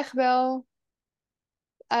 ik ook echt wel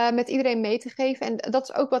met iedereen mee te geven. En dat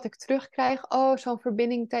is ook wat ik terugkrijg. Oh, zo'n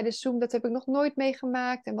verbinding tijdens Zoom, dat heb ik nog nooit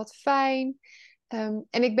meegemaakt. En wat fijn. En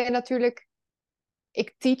ik ben natuurlijk,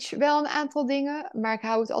 ik teach wel een aantal dingen, maar ik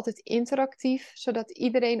hou het altijd interactief, zodat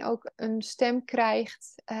iedereen ook een stem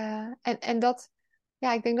krijgt. En dat,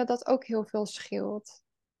 ja, ik denk dat dat ook heel veel scheelt.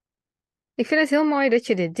 Ik vind het heel mooi dat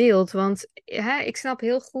je dit deelt, want hè, ik snap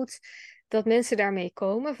heel goed dat mensen daarmee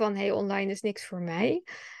komen van hey, online is niks voor mij.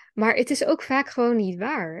 Maar het is ook vaak gewoon niet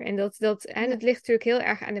waar. En Ja. het ligt natuurlijk heel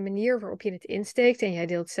erg aan de manier waarop je het insteekt. En jij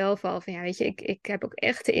deelt zelf al van ja, weet je, ik heb ook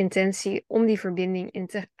echt de intentie om die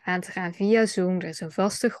verbinding aan te gaan via Zoom. Er is een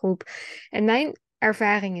vaste groep. En mijn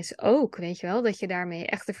ervaring is ook, weet je wel, dat je daarmee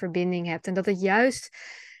echt een verbinding hebt. En dat het juist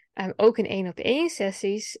ook in 1-op-1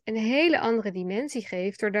 sessies een hele andere dimensie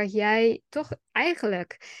geeft, doordat jij toch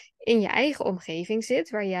eigenlijk in je eigen omgeving zit,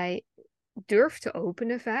 waar jij durft te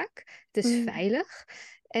openen vaak. Het is Mm. veilig.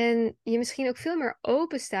 En je misschien ook veel meer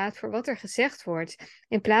open staat voor wat er gezegd wordt.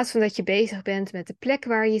 In plaats van dat je bezig bent met de plek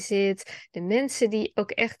waar je zit. De mensen die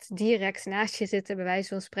ook echt direct naast je zitten, bij wijze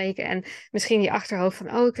van spreken. En misschien je achterhoofd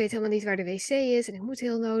van, oh, ik weet helemaal niet waar de wc is. En ik moet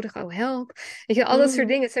heel nodig, oh, help. Weet je, al dat soort Mm.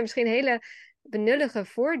 dingen. Het zijn misschien hele benullige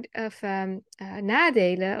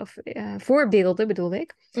nadelen of voorbeelden bedoel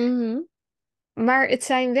ik. Mhm. Maar het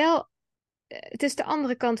zijn wel, het is de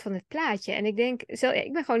andere kant van het plaatje. En ik denk,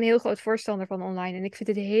 ik ben gewoon een heel groot voorstander van online. En ik vind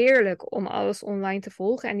het heerlijk om alles online te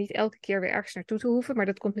volgen en niet elke keer weer ergens naartoe te hoeven. Maar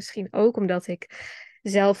dat komt misschien ook omdat ik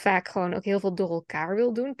zelf vaak gewoon ook heel veel door elkaar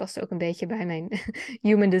wil doen. Past ook een beetje bij mijn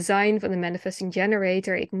human design van de manifesting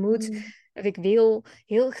generator. Mm. Ik wil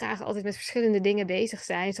heel graag altijd met verschillende dingen bezig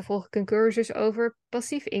zijn. Zo volg ik een cursus over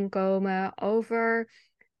passief inkomen, over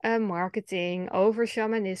marketing, over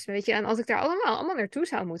shamanisme, weet je. En als ik daar allemaal naartoe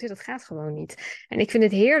zou moeten, dat gaat gewoon niet. En ik vind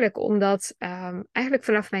het heerlijk om dat eigenlijk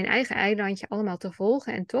vanaf mijn eigen eilandje allemaal te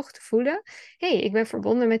volgen en toch te voelen, hey, ik ben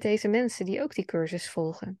verbonden met deze mensen die ook die cursus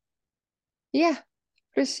volgen. Ja,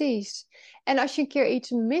 precies. En als je een keer iets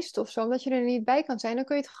mist of zo, omdat je er niet bij kan zijn, dan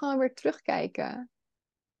kun je het gewoon weer terugkijken.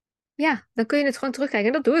 Ja, dan kun je het gewoon terugkijken.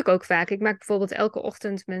 En dat doe ik ook vaak. Ik maak bijvoorbeeld elke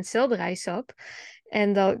ochtend mijn selderijsap.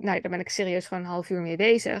 En daar ben ik serieus gewoon 1,5 uur mee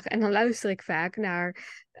bezig. En dan luister ik vaak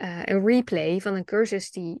naar een replay van een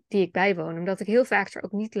cursus die ik bijwoon. Omdat ik heel vaak er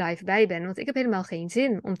ook niet live bij ben. Want ik heb helemaal geen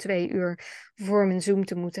zin om 2 uur voor mijn Zoom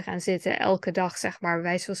te moeten gaan zitten. Elke dag, zeg maar, bij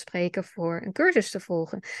wijze van spreken, voor een cursus te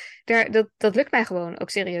volgen. Dat lukt mij gewoon ook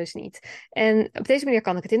serieus niet. En op deze manier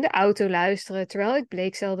kan ik het in de auto luisteren. Terwijl ik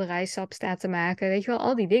bleekselderijsap sta te maken. Weet je wel,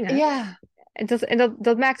 al die dingen. Ja, En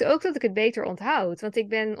dat maakt ook dat ik het beter onthoud. Want ik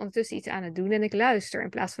ben ondertussen iets aan het doen en ik luister. In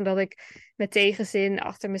plaats van dat ik met tegenzin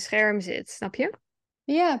achter mijn scherm zit. Snap je?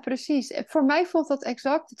 ja, precies. Voor mij voelt dat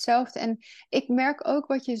exact hetzelfde. En ik merk ook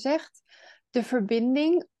wat je zegt. De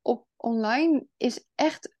verbinding op online is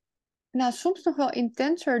echt, nou, soms nog wel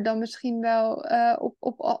intenser dan misschien wel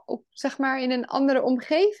op, zeg maar, in een andere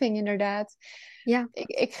omgeving, inderdaad. Ja,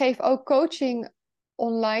 Ik geef ook coaching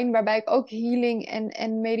online, waarbij ik ook healing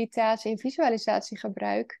en meditatie en visualisatie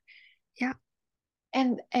gebruik. ja,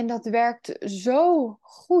 En dat werkt zo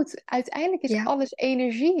goed. Uiteindelijk is ja, alles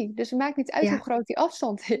energie. Dus het maakt niet uit hoe ja, groot die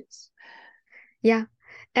afstand is. ja.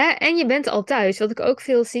 En je bent al thuis. Wat ik ook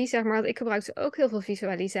veel zie, zeg maar, want ik gebruik dus ook heel veel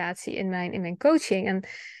visualisatie in mijn coaching. En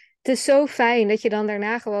het is zo fijn dat je dan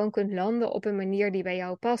daarna gewoon kunt landen op een manier die bij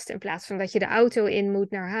jou past. In plaats van dat je de auto in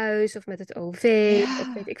moet naar huis of met het OV of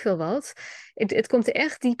weet Ja, ik veel wat. Het komt er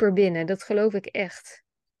echt dieper binnen, dat geloof ik echt.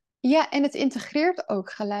 Ja, en het integreert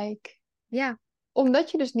ook gelijk. Ja,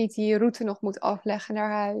 Omdat je dus niet die route nog moet afleggen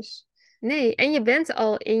naar huis. nee. En je bent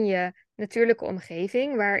al in je natuurlijke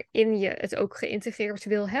omgeving waarin je het ook geïntegreerd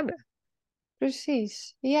wil hebben.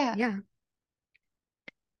 Precies, ja. Ja.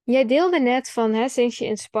 Jij deelde net van, hè, sinds je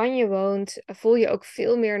in Spanje woont, voel je ook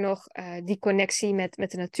veel meer nog die connectie met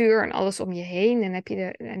de natuur en alles om je heen. En,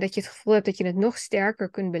 en dat je het gevoel hebt dat je het nog sterker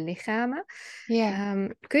kunt belichamen. Ja,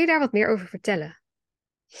 Kun je daar wat meer over vertellen?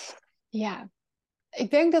 ja. Ik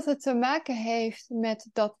denk dat het te maken heeft met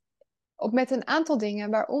met een aantal dingen,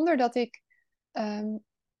 waaronder dat ik ehm,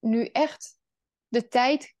 nu echt de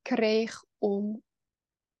tijd kreeg om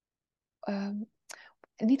ehm,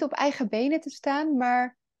 niet op eigen benen te staan,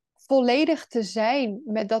 maar volledig te zijn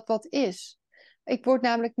met dat wat is. Ik word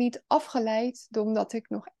namelijk niet afgeleid omdat ik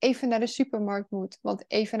nog even naar de supermarkt moet. Want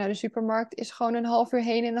even naar de supermarkt is gewoon een half uur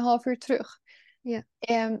heen en een half uur terug. Ja,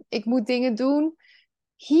 En ik moet dingen doen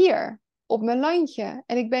hier, op mijn landje.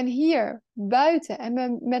 En ik ben hier, buiten en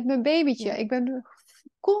met mijn babytje. ja, Ik ben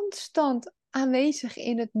constant aanwezig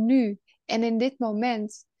in het nu en in dit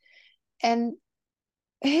moment. En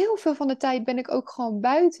heel veel van de tijd ben ik ook gewoon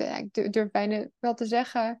buiten. Ja, ik durf bijna wel te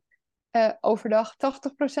zeggen, overdag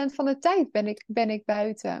 80% van de tijd ben ik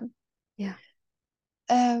buiten. ja.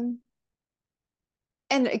 Ehm,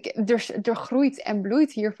 en er groeit en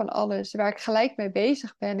bloeit hier van alles waar ik gelijk mee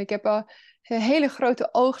bezig ben. Ik heb al een hele grote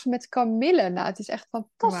oogst met kamillen. Nou, het is echt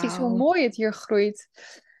fantastisch hoe Wauw. mooi het hier groeit.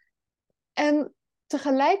 En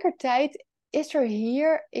tegelijkertijd is er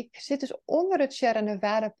hier, ik zit dus onder het Sierra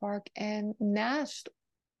Nevada Park en naast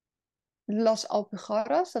Las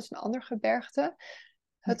Alpujarras, dat is een ander gebergte.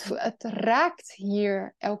 Mhm. Het raakt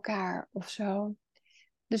hier elkaar of zo.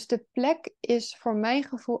 Dus de plek is voor mijn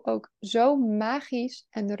gevoel ook zo magisch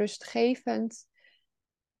en rustgevend.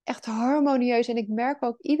 Echt harmonieus. En ik merk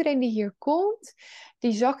ook, iedereen die hier komt,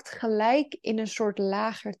 die zakt gelijk in een soort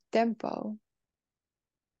lager tempo.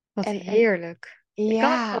 Wat En heerlijk. Ik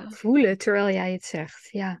kan het ja, ook voelen terwijl jij het zegt.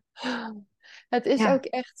 Ja, het is ook ja.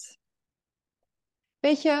 echt.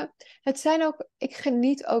 Weet je, het zijn ook, ik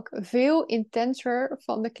geniet ook veel intenser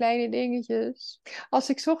van de kleine dingetjes. Als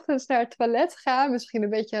ik 's ochtends naar het toilet ga, misschien een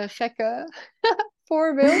beetje een gekke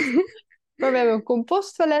voorbeeld, maar we hebben een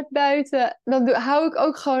composttoilet buiten. Hou ik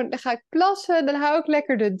ook gewoon, dan ga ik plassen, dan hou ik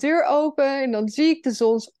lekker de deur open en dan zie ik de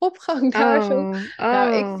zonsopgang daar zo. Oh,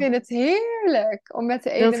 Nou, ik oh, vind het heerlijk om met de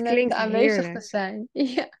dat elementen klinkt aanwezig te heerlijk. zijn.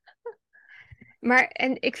 Ja. Maar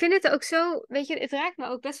en ik vind het ook zo, weet je, het raakt me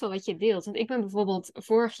ook best wel wat je deelt. Want ik ben bijvoorbeeld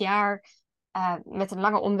vorig jaar met een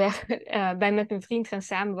lange omweg met mijn vriend gaan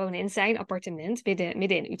samenwonen in zijn appartement midden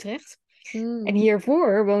in Utrecht. En Mm,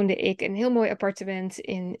 hiervoor woonde ik een heel mooi appartement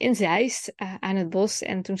in Zeist aan het bos.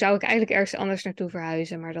 En toen zou ik eigenlijk ergens anders naartoe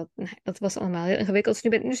verhuizen. Maar dat was allemaal heel ingewikkeld.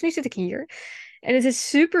 Dus nu zit ik hier. En het is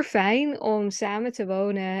super fijn om samen te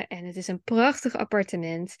wonen. En het is een prachtig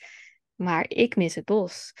appartement. Maar ik mis het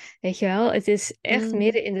bos. Weet je wel, het is echt mm,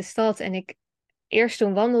 midden in de stad. En eerst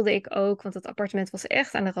toen wandelde ik ook, want het appartement was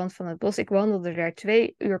echt aan de rand van het bos. Ik wandelde daar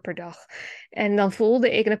 2 uur per dag. En dan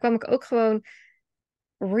voelde ik, en dan kwam ik ook gewoon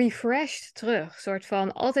refreshed terug. Soort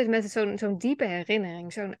van altijd met zo'n diepe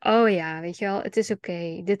herinnering. Zo'n, oh ja, weet je wel, het is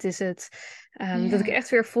oké, dit is het. Dat ik ja. echt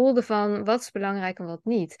weer voelde van wat is belangrijk en wat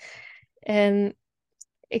niet. En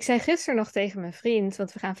ik zei gisteren nog tegen mijn vriend,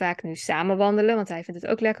 want we gaan vaak nu samen wandelen, want hij vindt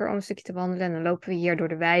het ook lekker om een stukje te wandelen. En dan lopen we hier door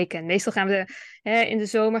de wijk. En meestal gaan we, in de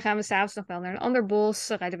zomer gaan we s'avonds nog wel naar een ander bos.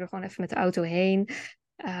 Dan rijden we gewoon even met de auto heen.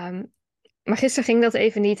 Ehm, maar gisteren ging dat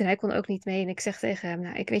even niet en hij kon ook niet mee. En ik zeg tegen hem,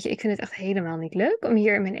 nou, weet je, ik vind het echt helemaal niet leuk om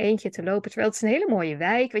hier in mijn eentje te lopen. Terwijl het is een hele mooie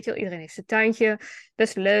wijk, weet je wel, iedereen heeft zijn tuintje,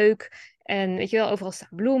 best leuk. En weet je wel, overal staan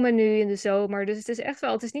bloemen nu in de zomer. Dus het is echt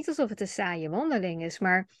wel, het is niet alsof het een saaie wandeling is,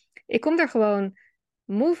 maar ik kom daar gewoon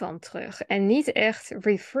moe van terug en niet echt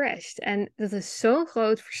refreshed. En dat is zo'n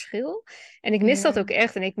groot verschil. En ik mis dat ook Ja.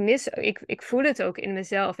 echt. En ik voel het ook in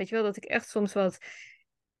mezelf, weet je wel, dat ik echt soms wat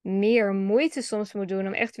meer moeite soms moet doen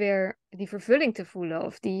om echt weer die vervulling te voelen.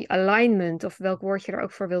 Of die alignment, of welk woord je er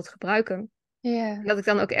ook voor wilt gebruiken. Ja. Dat ik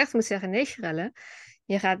dan ook echt moet zeggen, nee Shrelle,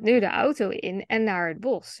 je gaat nu de auto in en naar het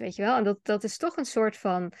bos, weet je wel. En dat is toch een soort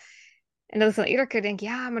van... En dat ik dan iedere keer denk,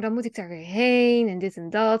 ja, maar dan moet ik daar weer heen en dit en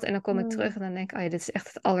dat. En dan kom ik terug Mm. en dan denk ik, oh ja, dit is echt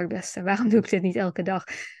het allerbeste. Waarom doe ik dit niet elke dag?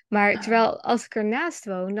 Maar terwijl als ik ernaast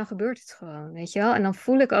woon, dan gebeurt het gewoon, weet je wel. En dan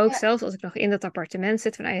voel ik ook, Ja. zelfs als ik nog in dat appartement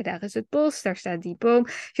zit, van, oh ja, daar is het bos, daar staat die boom.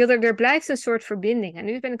 Weet je wel, er blijft een soort verbinding. En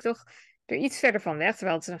nu ben ik toch er iets verder van weg,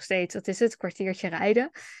 terwijl het is nog steeds, wat is het, kwartiertje rijden.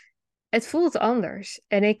 Het voelt anders.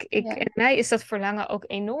 En Ja. mij is dat verlangen ook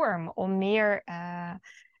enorm om meer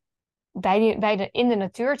in de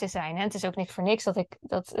natuur te zijn. En het is ook niet voor niks dat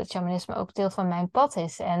het shamanisme ook deel van mijn pad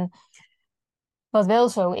is. En Wat wel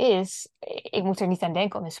zo is, ik moet er niet aan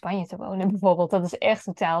denken om in Spanje te wonen bijvoorbeeld. Dat is echt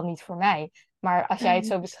totaal niet voor mij. Maar als jij het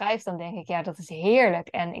zo beschrijft, dan denk ik, ja, dat is heerlijk.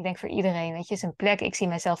 En ik denk voor iedereen, weet je, is een plek. Ik zie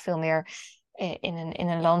mezelf veel meer in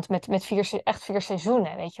een land met echt 4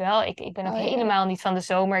 seizoenen, weet je wel. Ik ben ook Oh ja. helemaal niet van de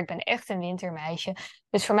zomer. Ik ben echt een wintermeisje.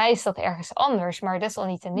 Dus voor mij is dat ergens anders. Maar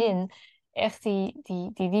desalniettemin, echt die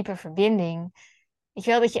diepe verbinding. Weet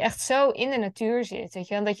je wel, dat je echt zo in de natuur zit. Weet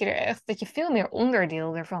je wel, dat je veel meer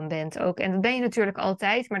onderdeel ervan bent ook. En dat ben je natuurlijk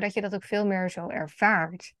altijd, maar dat je dat ook veel meer zo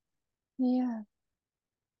ervaart. Ja,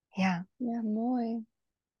 Ja. ja, mooi.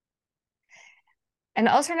 En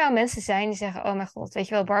als er nou mensen zijn die zeggen, oh mijn god, weet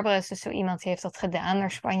je wel, Barbara is dus zo iemand die heeft dat gedaan,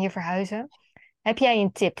 naar Spanje verhuizen. Heb jij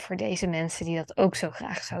een tip voor deze mensen die dat ook zo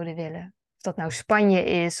graag zouden willen? Of dat nou Spanje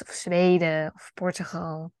is, of Zweden, of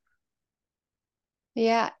Portugal.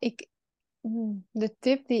 Ja, de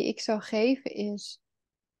tip die ik zou geven is,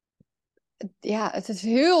 ja, het is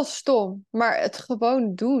heel stom, maar het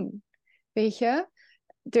gewoon doen. Weet je,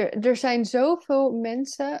 er zijn zoveel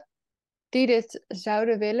mensen die dit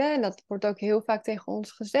zouden willen. En dat wordt ook heel vaak tegen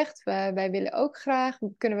ons gezegd. Wij willen ook graag.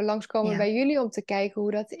 Kunnen we langskomen Ja, bij jullie om te kijken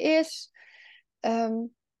hoe dat is? Ehm,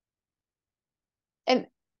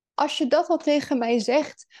 en als je dat al tegen mij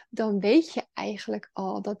zegt, dan weet je eigenlijk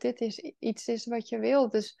al dat dit iets is wat je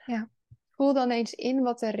wilt. Dus ja, voel dan eens in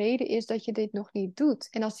wat de reden is dat je dit nog niet doet.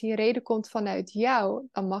 En als die reden komt vanuit jou,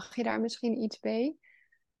 dan mag je daar misschien iets mee.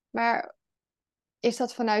 Maar is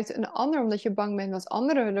dat vanuit een ander, omdat je bang bent wat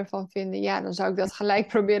anderen ervan vinden? Ja, dan zou ik dat gelijk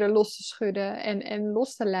proberen los te schudden en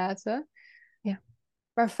los te laten. ja,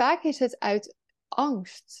 Maar vaak is het uit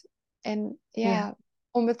angst. En ja, ja,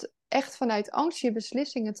 om het echt vanuit angst je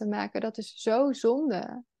beslissingen te maken, dat is zo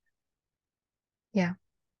zonde. ja,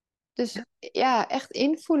 Dus ja, echt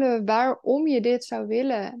invoelen waarom je dit zou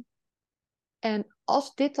willen. En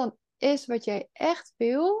als dit dan is wat jij echt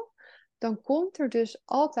wil, dan komt er dus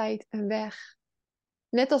altijd een weg.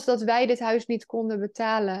 Net als dat wij dit huis niet konden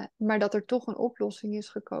betalen, maar dat er toch een oplossing is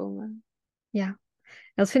gekomen. ja.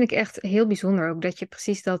 Dat vind ik echt heel bijzonder ook, dat je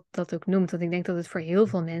precies dat ook noemt. Want ik denk dat het voor heel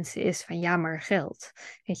veel mensen is van ja, maar geld.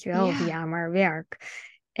 Weet je wel, of Ja, ja, maar werk.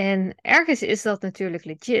 En ergens is dat natuurlijk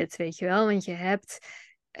legit, weet je wel. Want je hebt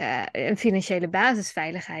een financiële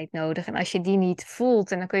basisveiligheid nodig. En als je die niet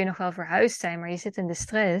voelt, en dan kun je nog wel verhuisd zijn, maar je zit in de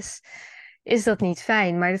stress, is dat niet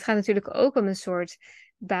fijn. Maar het gaat natuurlijk ook om een soort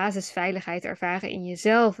basisveiligheid ervaren in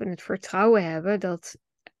jezelf en het vertrouwen hebben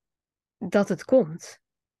dat het komt.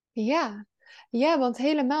 ja. Ja, want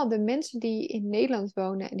helemaal de mensen die in Nederland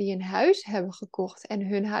wonen en die een huis hebben gekocht en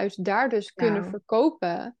hun huis daar dus kunnen Nou,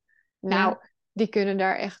 verkopen, nou, ja. die kunnen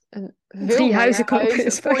daar echt een veel 3 huizen mooier kopen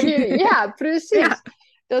huis in voor neer. Spanje. Ja, precies. Ja,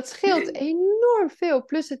 Dat scheelt enorm veel.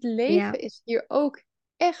 Plus het ja, leven is hier ook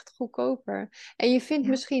echt goedkoper. En je vindt ja.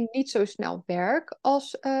 misschien niet zo snel werk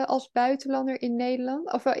als buitenlander in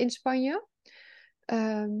Nederland of in Spanje.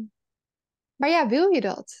 Ehm, maar ja, wil je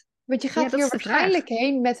dat? Want je Ja, gaat dat hier is de vraag. waarschijnlijk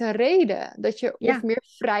heen met een reden. Dat je of Ja, meer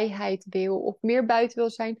vrijheid wil, of meer buiten wil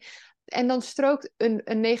zijn. En dan strookt een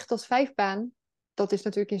 9 tot 5 baan. Dat is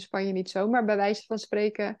natuurlijk in Spanje niet zo, maar bij wijze van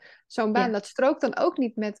spreken, zo'n baan, ja. dat strookt dan ook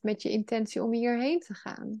niet met je intentie om hierheen te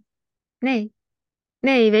gaan. Nee.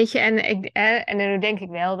 Nee, weet je, en dan denk ik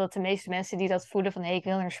wel dat de meeste mensen die dat voelen van hé, ik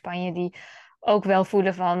wil naar Spanje, die ook wel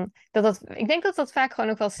voelen van ik denk dat dat vaak gewoon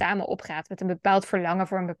ook wel samen opgaat met een bepaald verlangen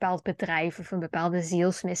voor een bepaald bedrijf of een bepaalde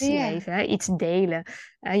zielsmissie Ja, leven, hè? Iets delen.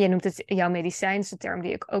 Je noemt het jouw medicijn, is de term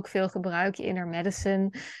die ik ook veel gebruik, je inner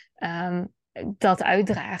medicine. Ehm, dat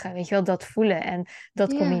uitdragen, weet je wel, dat voelen en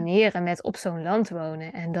dat ja, combineren met op zo'n land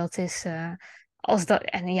wonen. En dat is, als dat,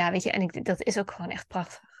 en ja, weet je, dat is ook gewoon echt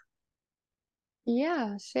prachtig.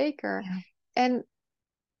 ja, zeker. Ja. En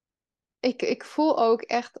ik voel ook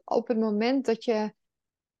echt op het moment dat je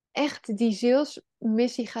echt die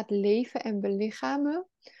zielsmissie gaat leven en belichamen,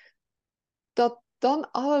 dat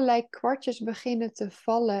dan allerlei kwartjes beginnen te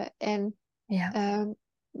vallen. En Ja. ehm,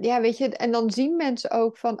 ja, weet je, en dan zien mensen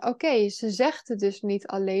ook van, oké, ze zegt het dus niet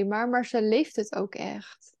alleen maar ze leeft het ook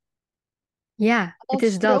echt. Ja, Dan het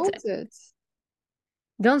is dat. stroomt het.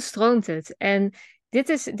 Dan stroomt het. En dit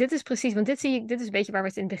is precies, want dit is een beetje waar we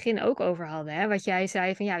het in het begin ook over hadden. Hè? Wat jij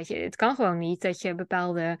zei van ja, weet je, het kan gewoon niet dat je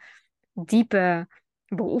bepaalde diepe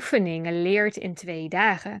beoefeningen leert in 2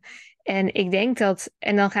 dagen. En ik denk dat,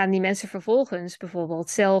 en dan gaan die mensen vervolgens bijvoorbeeld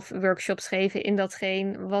zelf workshops geven in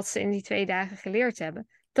datgene wat ze in die 2 dagen geleerd hebben.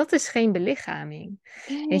 Dat is geen belichaming,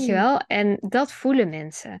 weet je Nee. wel? En dat voelen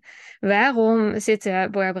mensen. Waarom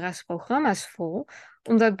zitten Barbara's programma's vol?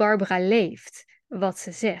 Omdat Barbara leeft wat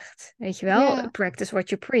ze zegt. Weet je wel? Ja, Practice what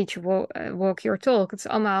you preach, walk your talk. Het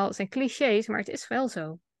zijn clichés, maar het is wel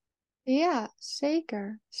zo. Ja,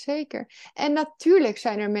 zeker, zeker. En natuurlijk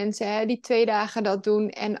zijn er mensen hè, die 2 dagen dat doen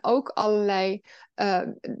en ook allerlei eh,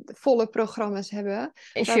 volle programma's hebben.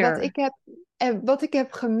 Maar Sure. wat ik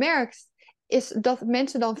heb gemerkt is dat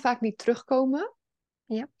mensen dan vaak niet terugkomen.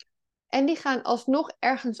 Ja. En die gaan alsnog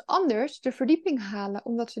ergens anders de verdieping halen,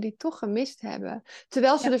 omdat ze die toch gemist hebben.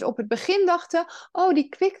 Terwijl ze Ja. dus op het begin dachten, oh, die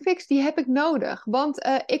quick fix, die heb ik nodig. Want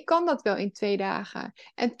ik kan dat wel in 2 dagen.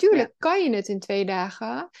 En Ja. tuurlijk kan je het in 2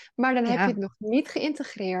 dagen, maar dan heb je Ja. het nog niet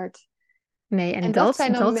geïntegreerd. Nee, en En dat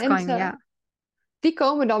zijn dan dat kan, mensen, ja. die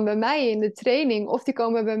komen dan bij mij in de training of die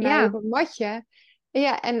komen bij mij op Ja. een matje.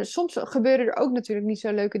 Ja, en soms gebeuren er ook natuurlijk niet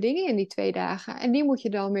zo leuke dingen in die 2 dagen. En die moet je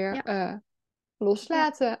dan weer Ja. Ja.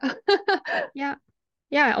 loslaten. Ja.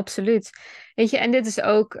 Ja, absoluut. Weet je, en dit is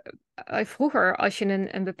ook vroeger als je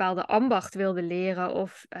een bepaalde ambacht wilde leren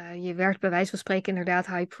of je werd bij wijze van spreken inderdaad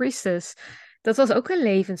high priestess. Dat was ook een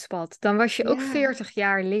levenspad. Dan was je ook Ja, 40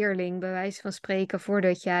 jaar leerling bij wijze van spreken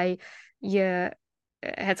voordat jij je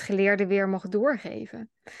het geleerde weer mocht doorgeven.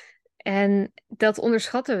 En dat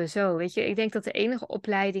onderschatten we zo, weet je. Ik denk dat de enige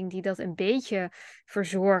opleiding die dat een beetje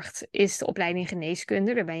verzorgt, is de opleiding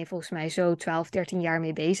geneeskunde. Daar ben je volgens mij zo 12, 13 jaar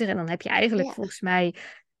mee bezig. En dan heb je eigenlijk ja. volgens mij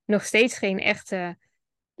nog steeds geen echte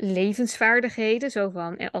levensvaardigheden, zo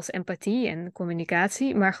van als empathie en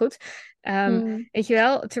communicatie. Maar goed, Mm. weet je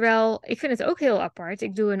wel, terwijl ik vind het ook heel apart.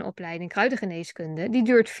 Ik doe een opleiding kruidengeneeskunde, die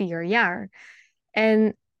duurt 4 jaar.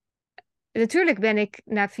 En natuurlijk ben ik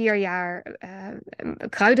na 4 jaar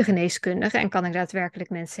kruidengeneeskundige en kan ik daadwerkelijk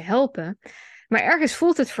mensen helpen. Maar ergens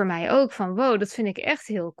voelt het voor mij ook van, wow, dat vind ik echt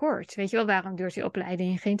heel kort. Weet je wel, waarom duurt die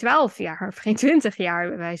opleiding geen 12 jaar of geen 20 jaar,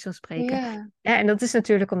 bij wijze van spreken? Ja, Ja, en dat is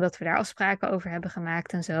natuurlijk omdat we daar afspraken over hebben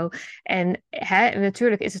gemaakt en zo. En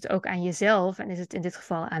natuurlijk is het ook aan jezelf, en is het in dit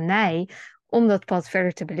geval aan mij, om dat pad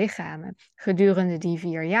verder te belichamen. Gedurende die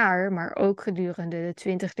 4 jaar, maar ook gedurende de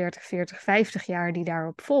 20, 30, 40, 50 jaar die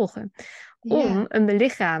daarop volgen om ja, een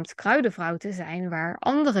belichaamd kruidenvrouw te zijn waar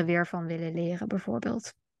anderen weer van willen leren,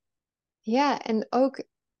 bijvoorbeeld. ja. En ook,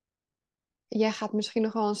 jij gaat misschien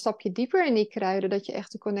nog wel een stapje dieper in die kruiden, dat je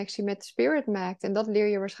echt een connectie met de spirit maakt. En dat leer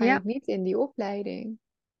je Ja. waarschijnlijk niet in die opleiding.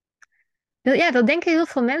 Ja, dat denken heel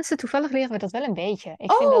veel mensen. Toevallig leren we dat wel een beetje.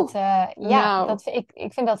 Ik vind dat, Oh, nou,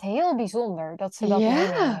 ik vind dat heel bijzonder dat ze dat ja.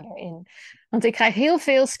 meenemen erin. Want ik krijg heel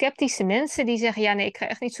veel sceptische mensen die zeggen: ja, nee, ik ga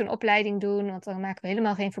echt niet zo'n opleiding doen, want dan maken we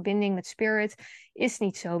helemaal geen verbinding met spirit. Is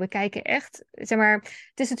niet zo. We kijken echt, zeg maar,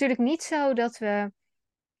 het is natuurlijk niet zo dat we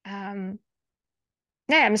ehm,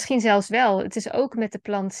 nou ja, misschien zelfs wel. Het is ook met de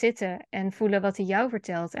plant zitten en voelen wat hij jou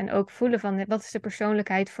vertelt. En ook voelen van wat is de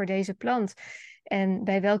persoonlijkheid voor deze plant. En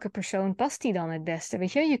bij welke persoon past die dan het beste?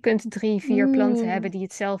 Weet je, je kunt 3, 4 planten hebben Mm, die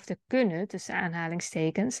hetzelfde kunnen, tussen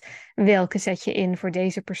aanhalingstekens. Welke zet je in voor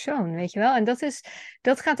deze persoon, weet je wel? En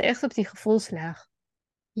dat gaat echt op die gevoelslaag.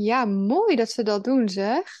 ja, mooi dat ze dat doen,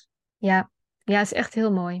 zeg. Ja, ja, is echt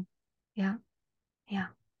heel mooi. Ja,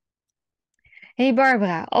 ja. Hey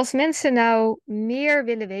Barbara, als mensen nou meer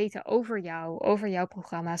willen weten over jouw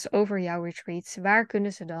programma's, over jouw retreats, waar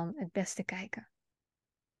kunnen ze dan het beste kijken?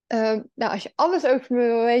 Nou, als je alles over me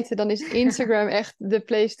wil weten, dan is Instagram echt the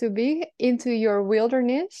place to be. Into Your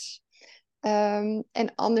Wilderness.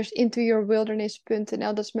 En anders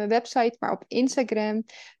intoyourwilderness.nl, dat is mijn website. Maar op Instagram,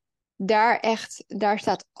 daar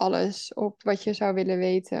staat alles op wat je zou willen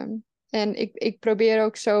weten. En ik probeer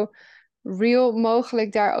ook zo real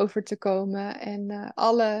mogelijk daarover te komen. En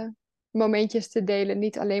alle momentjes te delen,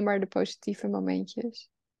 niet alleen maar de positieve momentjes.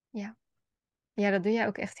 Ja. Ja, dat doe jij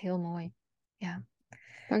ook echt heel mooi. Ja.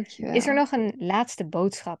 Is er Dankjewel. nog een laatste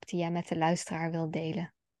boodschap die jij met de luisteraar wilt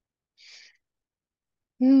delen?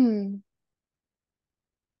 Hmm.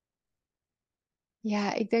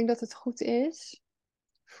 Ja, ik denk dat het goed is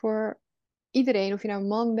voor iedereen, of je nou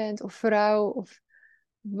man bent of vrouw of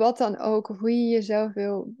wat dan ook, of hoe je jezelf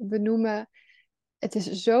wil benoemen. Het is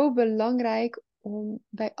zo belangrijk om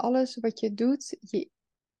bij alles wat je doet,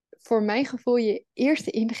 voor mijn gevoel, je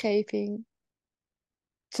eerste ingeving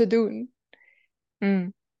te doen.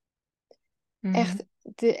 Mm, mhm. Echt,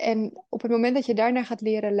 en op het moment dat je daarnaar gaat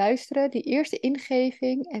leren luisteren, die eerste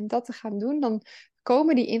ingeving en dat te gaan doen, dan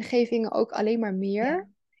komen die ingevingen ook alleen maar Ja, meer.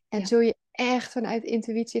 En ja, zul je echt vanuit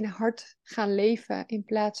intuïtie en hart gaan leven in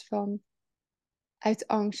plaats van uit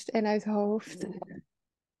angst en uit hoofd.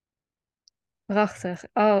 prachtig.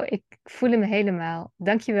 Oh, ik voel hem helemaal.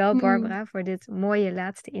 Dankjewel, Hmm. Barbara, voor dit mooie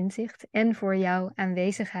laatste inzicht en voor jouw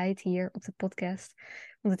aanwezigheid hier op de podcast.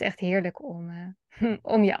 Ik vond het echt heerlijk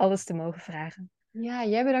om je alles te mogen vragen. Ja,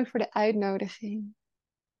 jij bedankt voor de uitnodiging.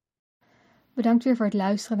 Bedankt weer voor het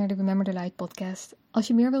luisteren naar de Remember the Light podcast. Als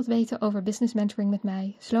je meer wilt weten over business mentoring met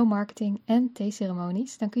mij, slow marketing en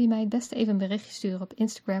theeceremonies, dan kun je mij het beste even een berichtje sturen op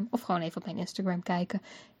Instagram of gewoon even op mijn Instagram kijken,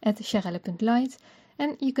 @charelle.light.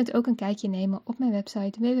 En je kunt ook een kijkje nemen op mijn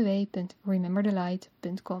website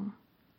www.rememberthelight.com.